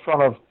talking in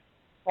front of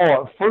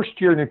a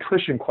first-year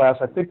nutrition class.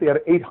 I think they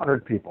had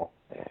 800 people.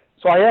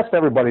 So I asked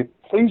everybody,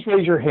 please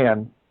raise your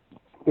hand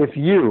if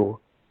you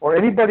or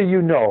anybody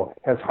you know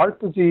has heart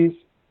disease,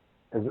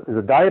 is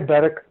a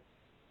diabetic,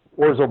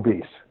 or is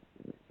obese.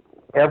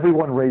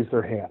 Everyone raised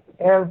their hand.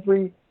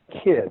 Every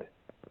kid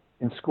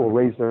in school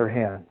raised their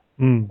hand.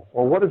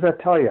 Well, what does that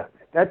tell you?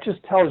 That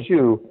just tells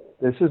you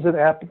this is an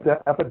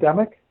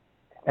epidemic,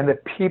 and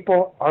that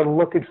people are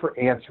looking for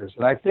answers.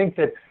 And I think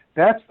that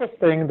that's the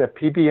thing that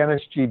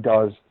PBNSG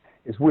does,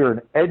 is we're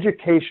an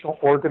educational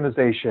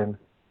organization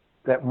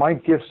that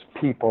might give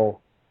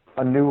people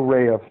a new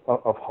ray of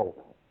hope.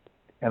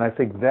 And I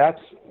think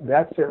that's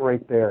it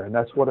right there, and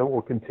that's what it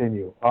will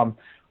continue.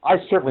 I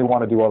certainly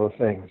want to do other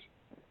things,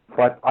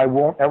 but I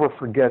won't ever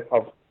forget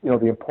of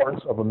the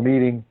importance of a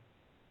meeting,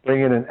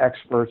 bringing in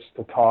experts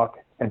to talk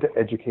and to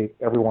educate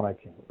everyone I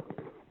can.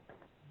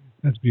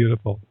 That's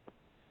beautiful.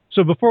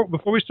 So before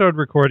we started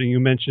recording, you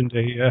mentioned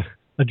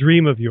a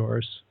dream of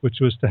yours,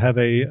 which was to have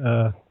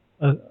a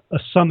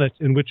summit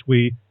in which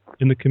we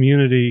in the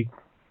community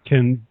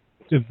can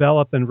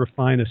develop and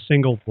refine a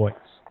single voice.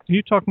 Can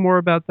you talk more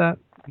about that?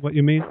 What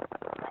you mean?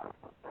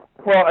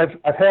 Well,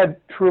 I've had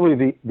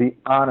truly the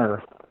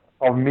honor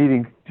of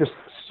meeting just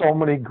so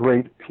many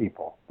great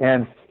people.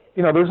 And,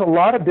 there's a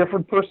lot of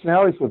different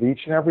personalities with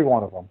each and every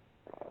one of them.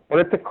 But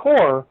at the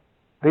core,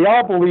 they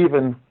all believe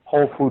in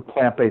whole food,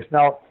 plant-based.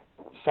 Now,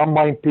 some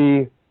might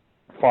be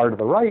far to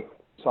the right,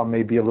 some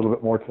may be a little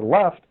bit more to the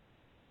left.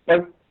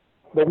 But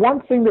the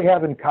one thing they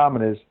have in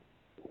common is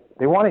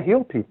they want to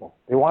heal people.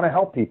 They want to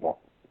help people.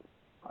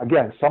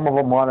 Again, some of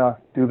them want to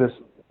do this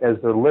as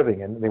their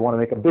living, and they want to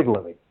make a big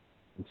living.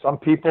 And some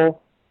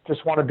people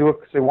just want to do it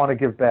because they want to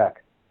give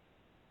back.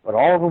 But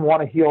all of them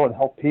want to heal and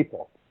help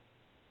people.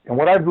 And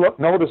what I've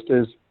noticed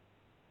is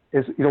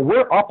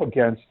we're up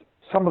against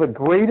some of the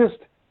greatest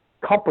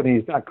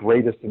companies, not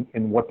greatest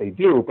in what they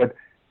do, but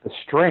the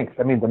strength.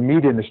 I mean, the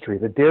meat industry,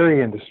 the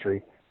dairy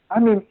industry. I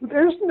mean,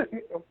 there's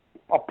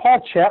a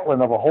Paul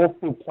Chatlin of a whole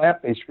food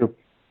plant-based group.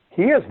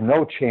 He has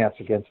no chance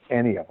against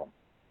any of them.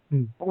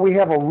 But we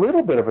have a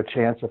little bit of a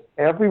chance if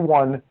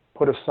everyone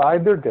put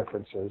aside their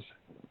differences,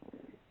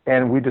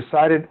 and we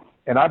decided,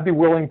 and I'd be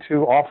willing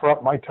to offer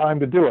up my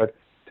time to do it,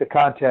 to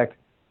contact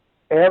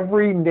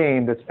every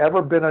name that's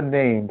ever been a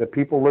name that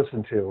people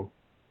listen to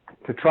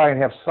try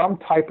and have some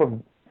type of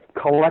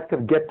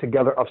collective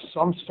get-together of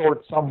some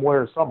sort,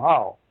 somewhere,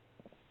 somehow.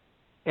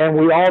 And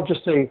we all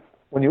just say,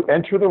 when you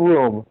enter the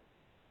room,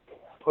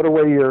 put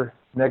away your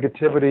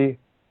negativity,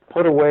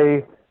 put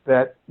away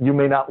that you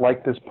may not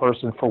like this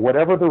person for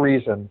whatever the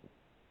reason.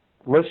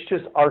 Let's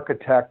just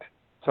architect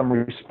some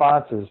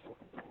responses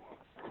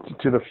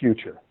to the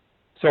future.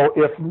 So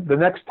if the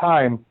next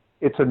time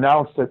it's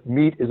announced that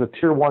meat is a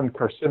tier 1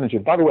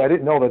 carcinogen, by the way, I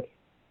didn't know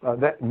that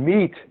that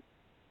meat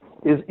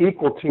is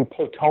equal to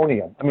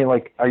plutonium. I mean,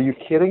 like, are you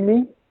kidding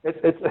me? That's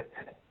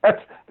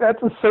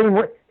the same.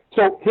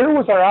 So here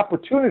was our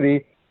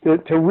opportunity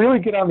to really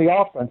get on the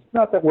offense.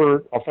 Not that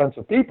we're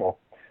offensive people,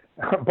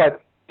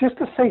 but just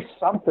to say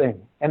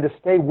something and to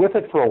stay with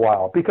it for a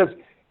while, because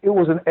it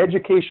was an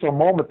educational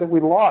moment that we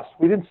lost.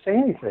 We didn't say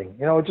anything.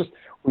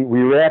 We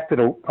reacted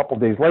a couple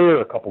days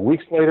later, a couple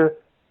weeks later,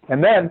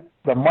 and then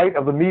the might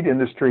of the meat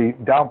industry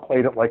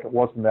downplayed it like it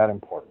wasn't that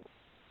important.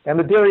 And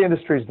the dairy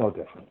industry is no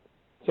different.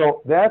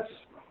 So that's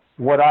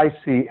what I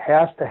see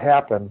has to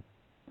happen.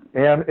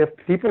 And if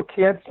people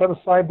can't set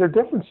aside their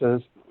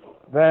differences,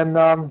 then,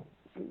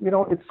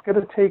 it's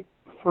going to take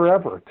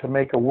forever to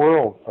make a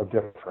world of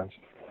difference.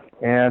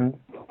 And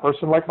a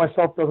person like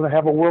myself doesn't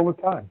have a world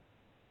of time.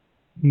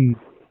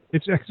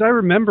 It's because I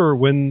remember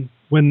when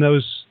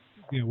those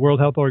World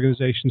Health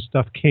Organization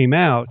stuff came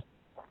out,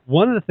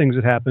 one of the things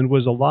that happened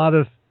was a lot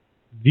of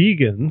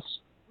vegans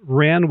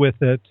ran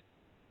with it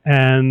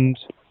and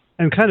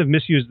kind of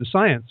misused the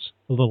science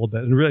a little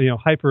bit and really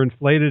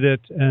hyperinflated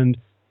it and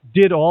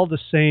did all the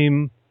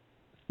same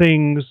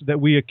things that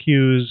we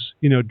accuse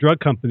drug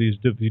companies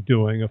to be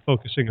doing, of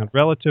focusing on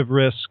relative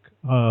risk,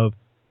 of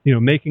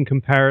making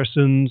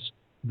comparisons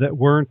that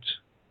weren't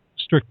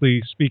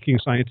strictly speaking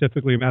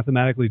scientifically or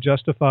mathematically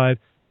justified.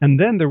 And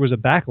then there was a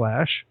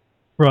backlash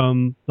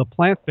from the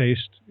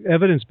plant-based,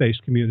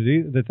 evidence-based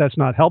community that's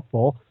not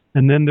helpful.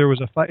 And then there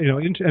was a fight,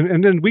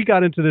 and then we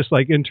got into this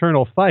like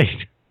internal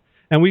fight,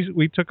 and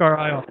we took our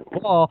eye off the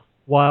ball,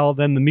 while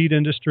then the meat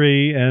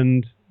industry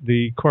and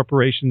the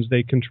corporations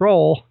they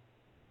control,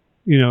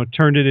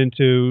 turned it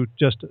into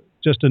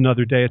just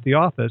another day at the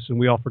office, and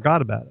we all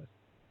forgot about it.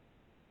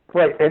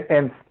 Right,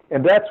 and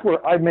that's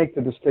where I make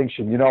the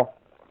distinction.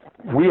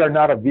 We are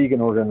not a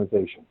vegan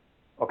organization.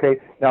 Okay,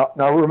 now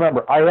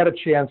remember, I had a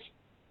chance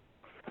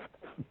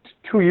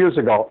 2 years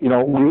ago. We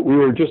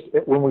were just,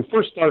 when we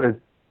first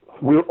started,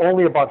 we were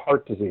only about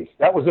heart disease.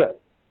 That was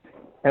it.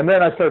 And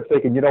then I started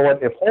thinking,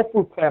 if whole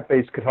food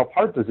plant-based could help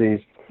heart disease,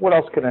 what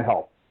else can it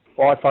help?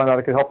 Well, I found out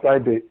it could help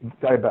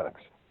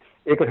diabetics.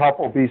 It could help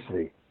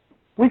obesity.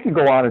 We could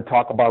go on and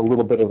talk about a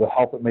little bit of the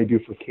help it may do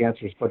for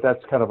cancers, but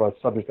that's kind of a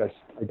subject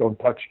I don't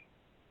touch.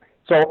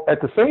 So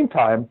at the same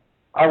time,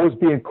 I was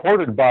being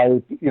courted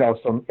by,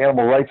 some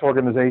animal rights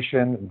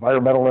organization,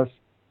 environmentalists,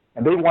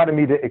 and they wanted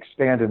me to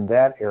expand in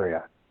that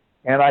area.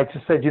 And I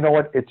just said,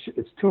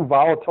 it's too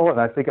volatile, and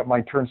I think it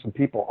might turn some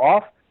people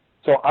off.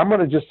 So I'm going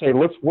to just say,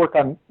 let's work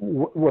on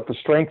what the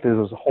strength is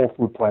as a whole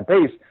food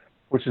plant-based,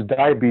 which is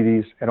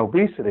diabetes and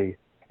obesity.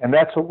 And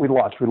that's what we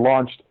launched. We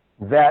launched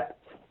that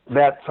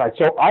side.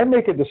 So I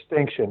make a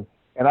distinction,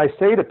 and I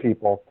say to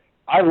people,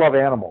 I love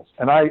animals,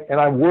 and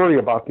I worry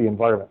about the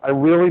environment. I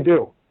really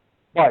do.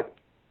 But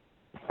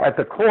at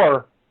the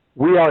core,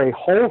 we are a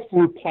whole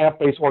food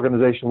plant-based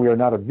organization. We are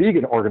not a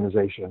vegan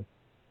organization.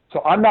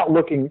 So I'm not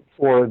looking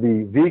for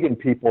the vegan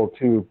people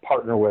to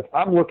partner with.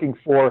 I'm looking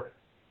for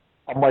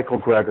a Michael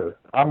Greger.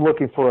 I'm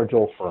looking for a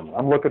Joel Furman.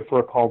 I'm looking for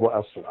a Caldwell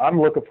Esselstyn.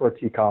 I'm looking for a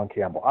T. Colin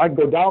Campbell. I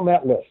go down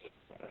that list.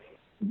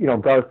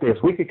 Garth Davis.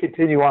 We could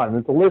continue on.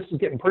 And the list is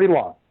getting pretty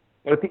long.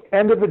 But at the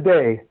end of the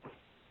day,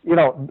 we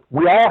all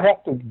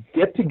have to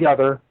get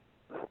together,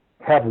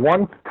 have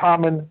one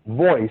common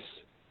voice,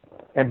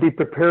 and be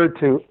prepared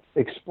to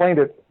explain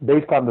it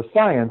based on the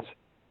science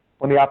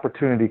when the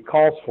opportunity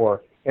calls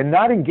for, and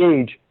not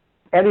engage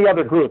any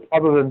other group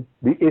other than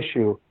the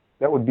issue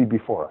that would be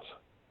before us.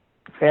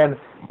 And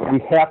we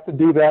have to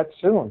do that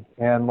soon.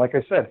 And like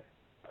I said,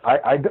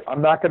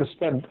 I'm not going to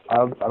spend,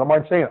 I don't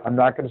mind saying it, I'm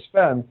not going to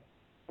spend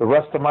the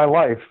rest of my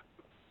life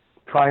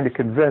trying to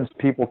convince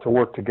people to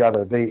work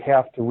together. They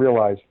have to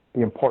realize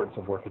the importance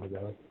of working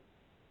together.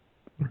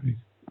 Right.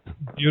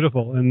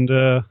 Beautiful. And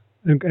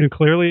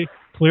clearly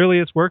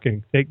it's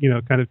working.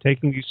 Kind of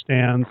taking these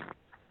stands,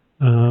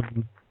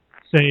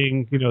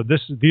 saying,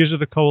 these are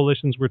the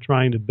coalitions we're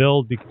trying to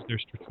build because they're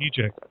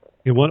strategic.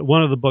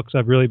 One of the books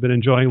I've really been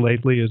enjoying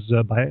lately is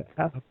by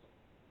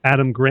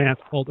Adam Grant,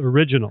 called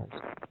Originals.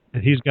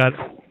 And he's got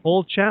a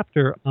whole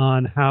chapter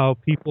on how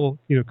people,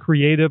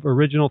 creative,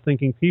 original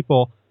thinking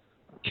people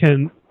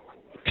can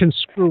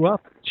screw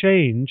up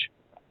change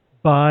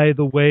by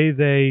the way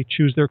they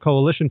choose their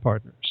coalition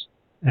partners.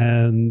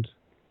 And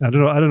I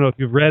don't know if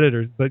you've read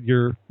it but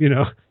you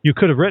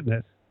could have written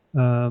it.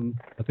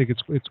 I think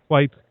it's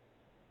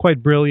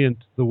quite brilliant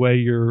the way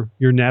you're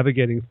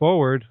navigating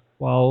forward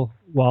while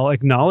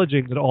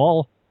acknowledging that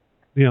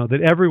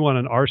that everyone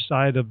on our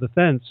side of the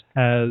fence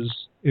has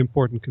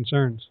important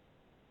concerns.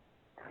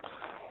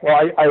 Well,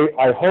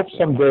 I hope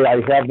someday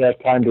I have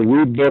that time to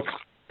read books.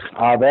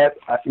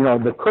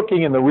 The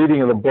cooking and the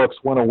reading of the books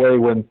went away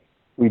when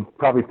we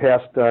probably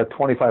passed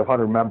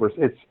 2,500 members.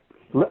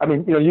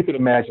 You can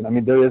imagine.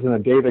 There isn't a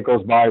day that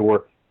goes by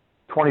where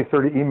 20,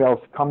 30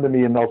 emails come to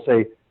me and they'll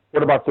say,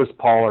 what about this,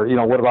 Paul? Or,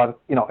 what about,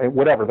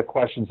 whatever the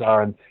questions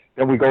are. And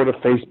then we go to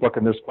Facebook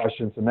and there's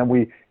questions. And then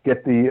we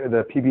get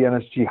the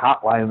PBNSG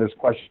hotline and there's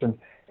questions.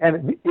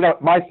 And,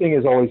 my thing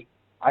is always,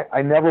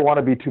 I never want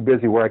to be too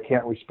busy where I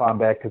can't respond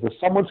back, because if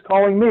someone's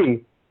calling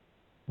me,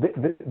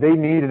 they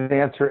need an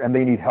answer and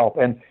they need help.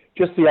 And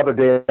just the other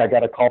day, I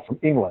got a call from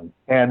England,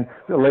 and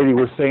the lady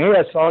was saying, "Hey,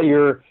 I saw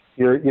your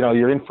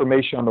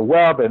information on the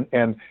web,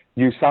 and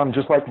you sound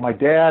just like my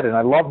dad, and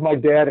I love my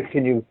dad.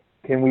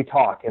 Can we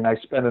talk?" And I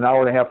spent an hour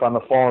and a half on the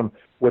phone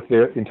with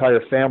the entire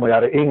family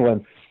out of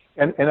England,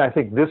 and I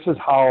think this is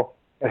how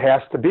it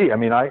has to be. I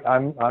mean,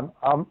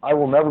 I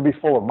will never be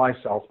full of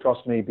myself,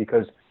 trust me,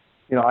 because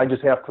I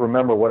just have to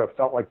remember what it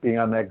felt like being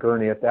on that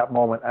gurney at that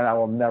moment, and I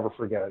will never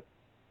forget it.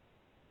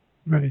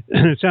 Right.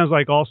 And it sounds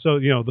like also,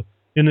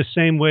 in the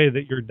same way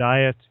that your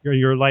diet,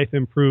 your life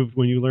improved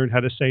when you learned how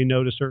to say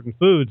no to certain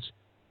foods,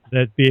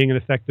 that being an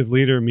effective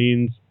leader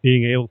means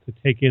being able to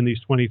take in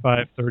these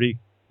 25, 30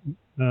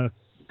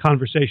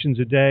 conversations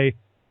a day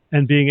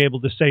and being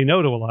able to say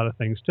no to a lot of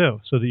things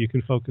too, so that you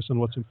can focus on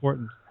what's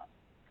important.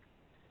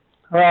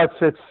 Well,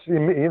 that's,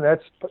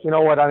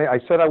 what, I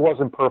said I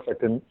wasn't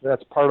perfect, and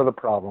that's part of the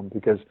problem,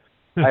 because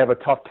I have a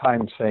tough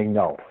time saying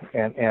no.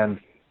 And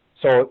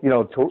so,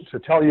 to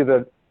tell you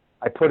that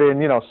I put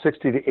in,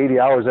 60 to 80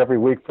 hours every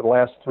week for the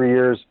last 3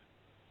 years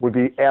would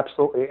be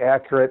absolutely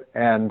accurate.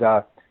 And,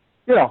 I've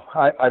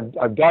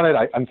done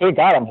it. I'm thank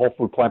God I'm whole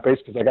food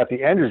plant-based, because I got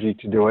the energy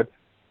to do it.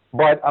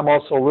 But I'm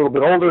also a little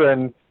bit older,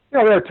 and,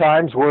 there are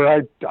times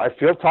where I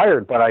feel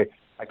tired, but I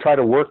try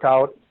to work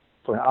out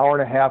for an hour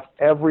and a half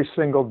every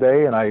single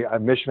day, and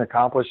I'm mission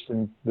accomplished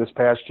in this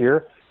past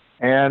year.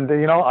 And,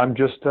 I'm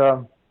just,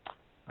 I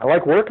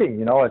like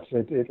working,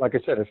 it like I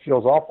said, it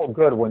feels awful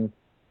good when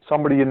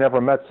somebody you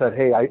never met said,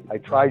 "Hey, I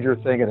tried your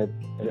thing, and it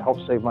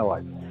helped save my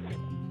life."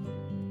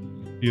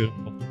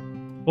 Beautiful.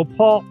 Well,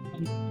 Paul,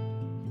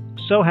 I'm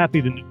so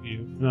happy to know you,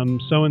 and I'm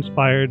so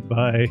inspired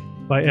by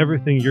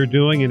everything you're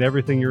doing and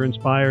everything you're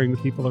inspiring the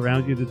people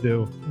around you to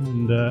do.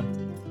 And,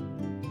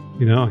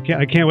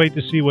 I can't wait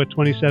to see what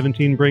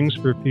 2017 brings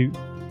for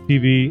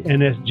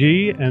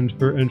PBNSG and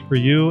for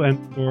you and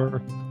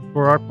for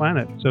our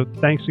planet. So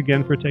thanks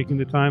again for taking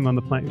the time on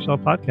the Plant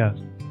Yourself podcast.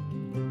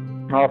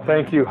 Oh,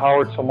 thank you,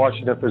 Howard, so much.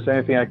 And if there's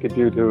anything I could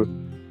do to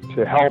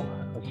help,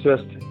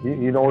 assist,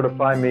 you know where to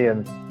find me.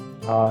 And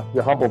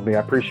you humbled me.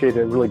 I appreciate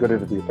it. Really good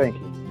interview. Thank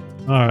you.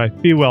 All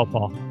right. Be well,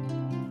 Paul.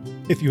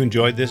 If you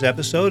enjoyed this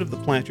episode of the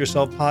Plant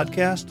Yourself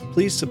podcast,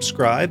 please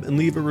subscribe and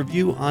leave a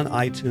review on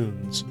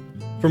iTunes.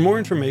 For more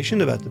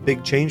information about the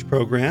Big Change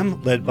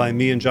Program, led by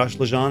me and Josh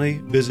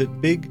LaJaunie, visit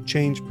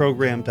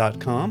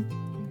bigchangeprogram.com.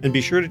 And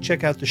be sure to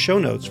check out the show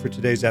notes for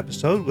today's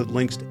episode with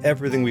links to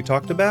everything we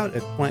talked about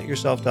at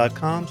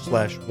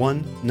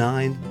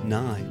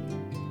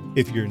plantyourself.com/199.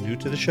 If you're new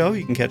to the show,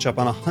 you can catch up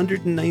on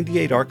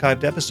 198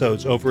 archived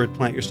episodes over at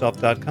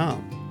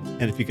plantyourself.com.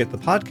 And if you get the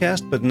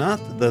podcast, but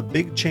not the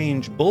Big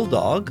Change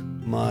Bulldog,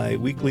 my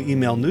weekly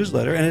email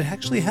newsletter, and it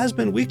actually has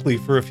been weekly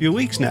for a few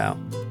weeks now.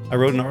 I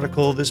wrote an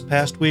article this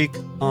past week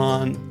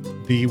on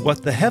the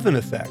What the Heaven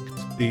effect,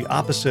 the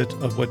opposite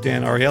of what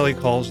Dan Ariely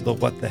calls the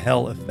What the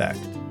Hell effect.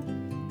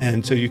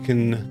 And so you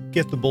can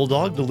get the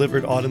Bulldog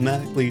delivered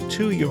automatically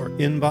to your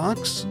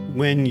inbox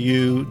when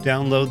you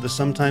download the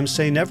Sometimes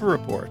Say Never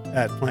report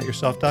at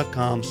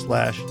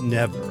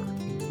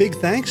plantyourself.com/never. Big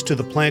thanks to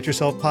the Plant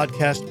Yourself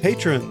podcast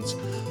patrons: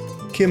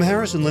 Kim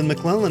Harrison, Lynn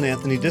McClellan,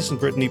 Anthony Disson,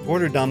 Brittany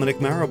Porter, Dominic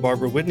Marrow,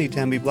 Barbara Whitney,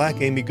 Tammy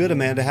Black, Amy Good,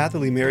 Amanda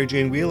Hatherley, Mary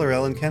Jane Wheeler,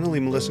 Ellen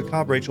Kennelly, Melissa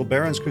Cobb, Rachel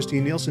Behrens,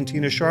 Christine Nielsen,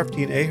 Tina Sharp,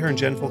 Teen Ahern,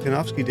 Jen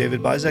Volkanovsky,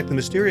 David Bizek, The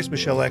Mysterious,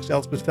 Michelle X,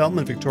 Elspeth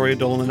Feldman, Victoria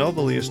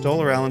Dolomanova, Leah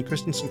Stoller, Alan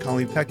Christensen,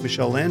 Colleen Peck,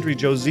 Michelle Landry,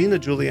 Joe Zena,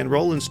 Julianne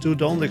Rowland, Stu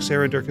Dolnick,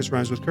 Sarah Durkis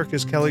rhymes with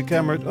Kirkus, Kelly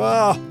Cameron.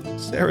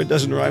 Sarah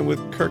doesn't rhyme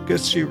with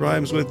Kirkus, she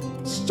rhymes with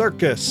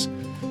circus.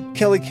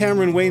 Kelly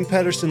Cameron, Wayne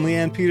Pedersen,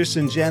 Leanne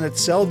Peterson, Janet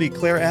Selby,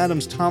 Claire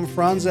Adams, Tom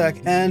Franzak,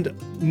 and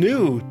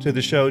new to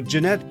the show,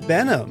 Jeanette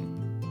Benham,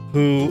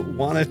 who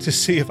wanted to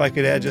see if I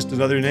could add just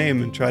another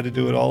name and try to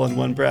do it all in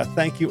one breath.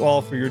 Thank you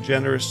all for your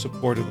generous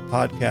support of the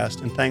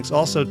podcast. And thanks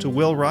also to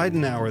Will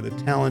Ridenauer, the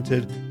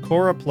talented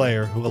kora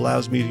player who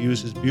allows me to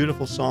use his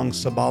beautiful song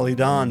Sabali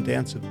Dan,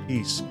 Dance of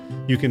Peace.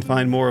 You can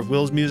find more of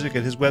Will's music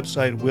at his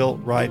website,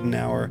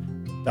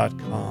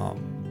 willridenauer.com.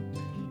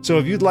 So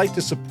if you'd like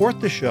to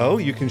support the show,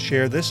 you can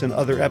share this and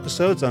other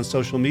episodes on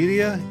social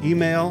media,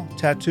 email,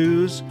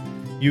 tattoos.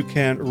 You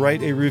can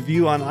write a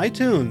review on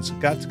iTunes.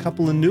 Got a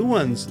couple of new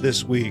ones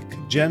this week.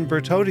 Jen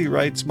Bertotti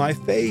writes, my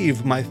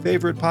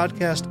favorite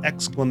podcast,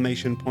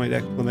 exclamation point.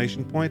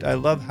 I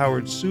love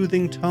Howard's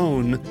soothing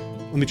tone.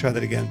 Let me try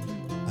that again.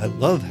 I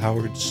love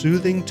Howard's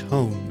soothing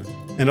tone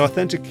and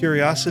authentic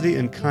curiosity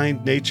and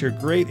kind nature.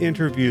 Great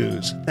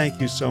interviews. Thank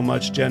you so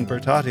much, Jen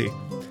Bertotti.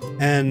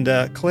 And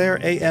Claire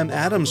A.M.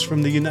 Adams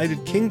from the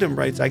United Kingdom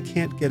writes, I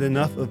can't get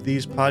enough of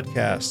these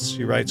podcasts.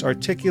 She writes,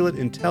 articulate,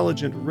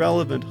 intelligent,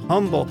 relevant,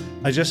 humble.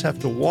 I just have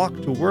to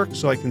walk to work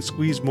so I can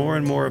squeeze more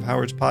and more of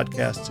Howard's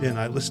podcasts in.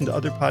 I listen to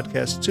other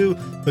podcasts too,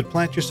 but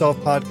Plant Yourself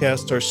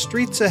podcasts are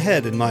streets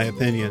ahead in my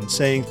opinion.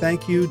 Saying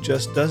thank you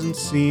just doesn't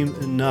seem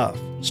enough.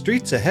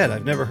 Streets Ahead.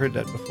 I've never heard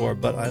that before,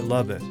 but I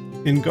love it.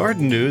 In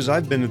garden news,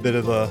 I've been a bit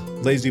of a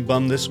lazy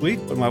bum this week,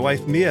 but my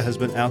wife Mia has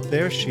been out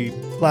there. She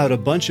plowed a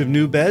bunch of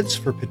new beds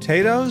for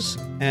potatoes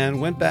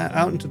and went back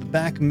out into the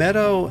back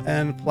meadow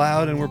and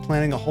plowed, and we're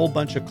planting a whole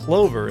bunch of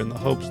clover in the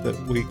hopes that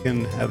we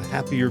can have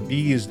happier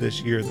bees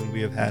this year than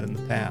we have had in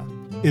the past.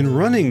 In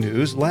running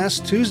news,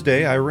 last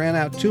Tuesday I ran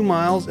out 2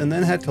 miles and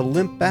then had to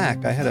limp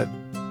back. I had a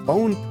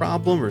bone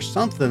problem or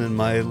something in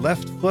my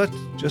left foot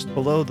just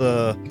below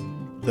the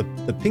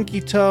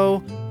pinky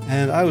toe,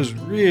 and I was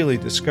really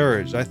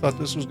discouraged. I thought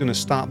this was going to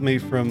stop me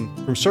from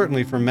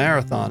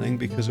marathoning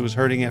because it was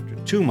hurting after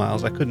 2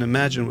 miles. I couldn't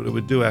imagine what it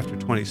would do after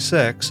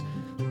 26.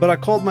 But I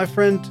called my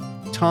friend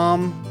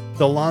Tom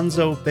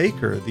Delonzo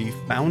Baker, the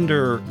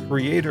founder,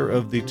 creator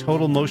of the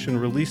Total Motion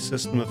Release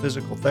System of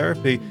physical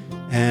therapy,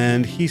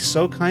 and he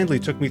so kindly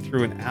took me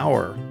through an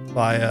hour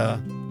via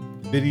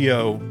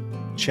video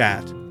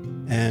chat.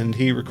 And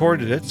he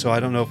recorded it, so I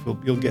don't know if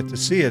you'll get to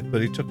see it,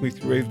 but he took me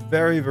through a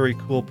very, very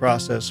cool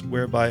process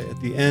whereby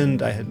at the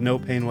end I had no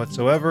pain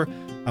whatsoever.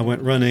 I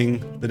went running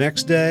the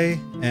next day,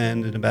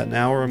 and in about an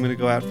hour I'm going to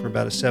go out for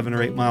about a 7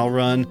 or 8 mile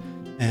run,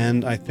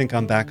 and I think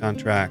I'm back on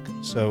track.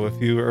 So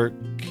if you are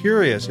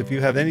curious, if you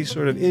have any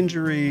sort of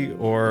injury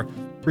or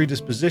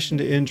predisposition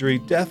to injury,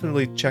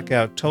 definitely check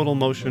out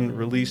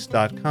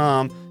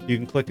totalmotionrelease.com. You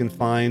can click and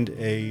find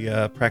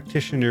a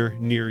practitioner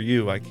near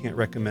you. I can't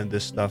recommend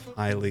this stuff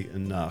highly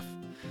enough.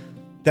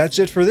 That's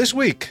it for this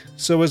week.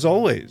 So as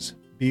always,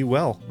 be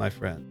well, my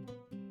friend.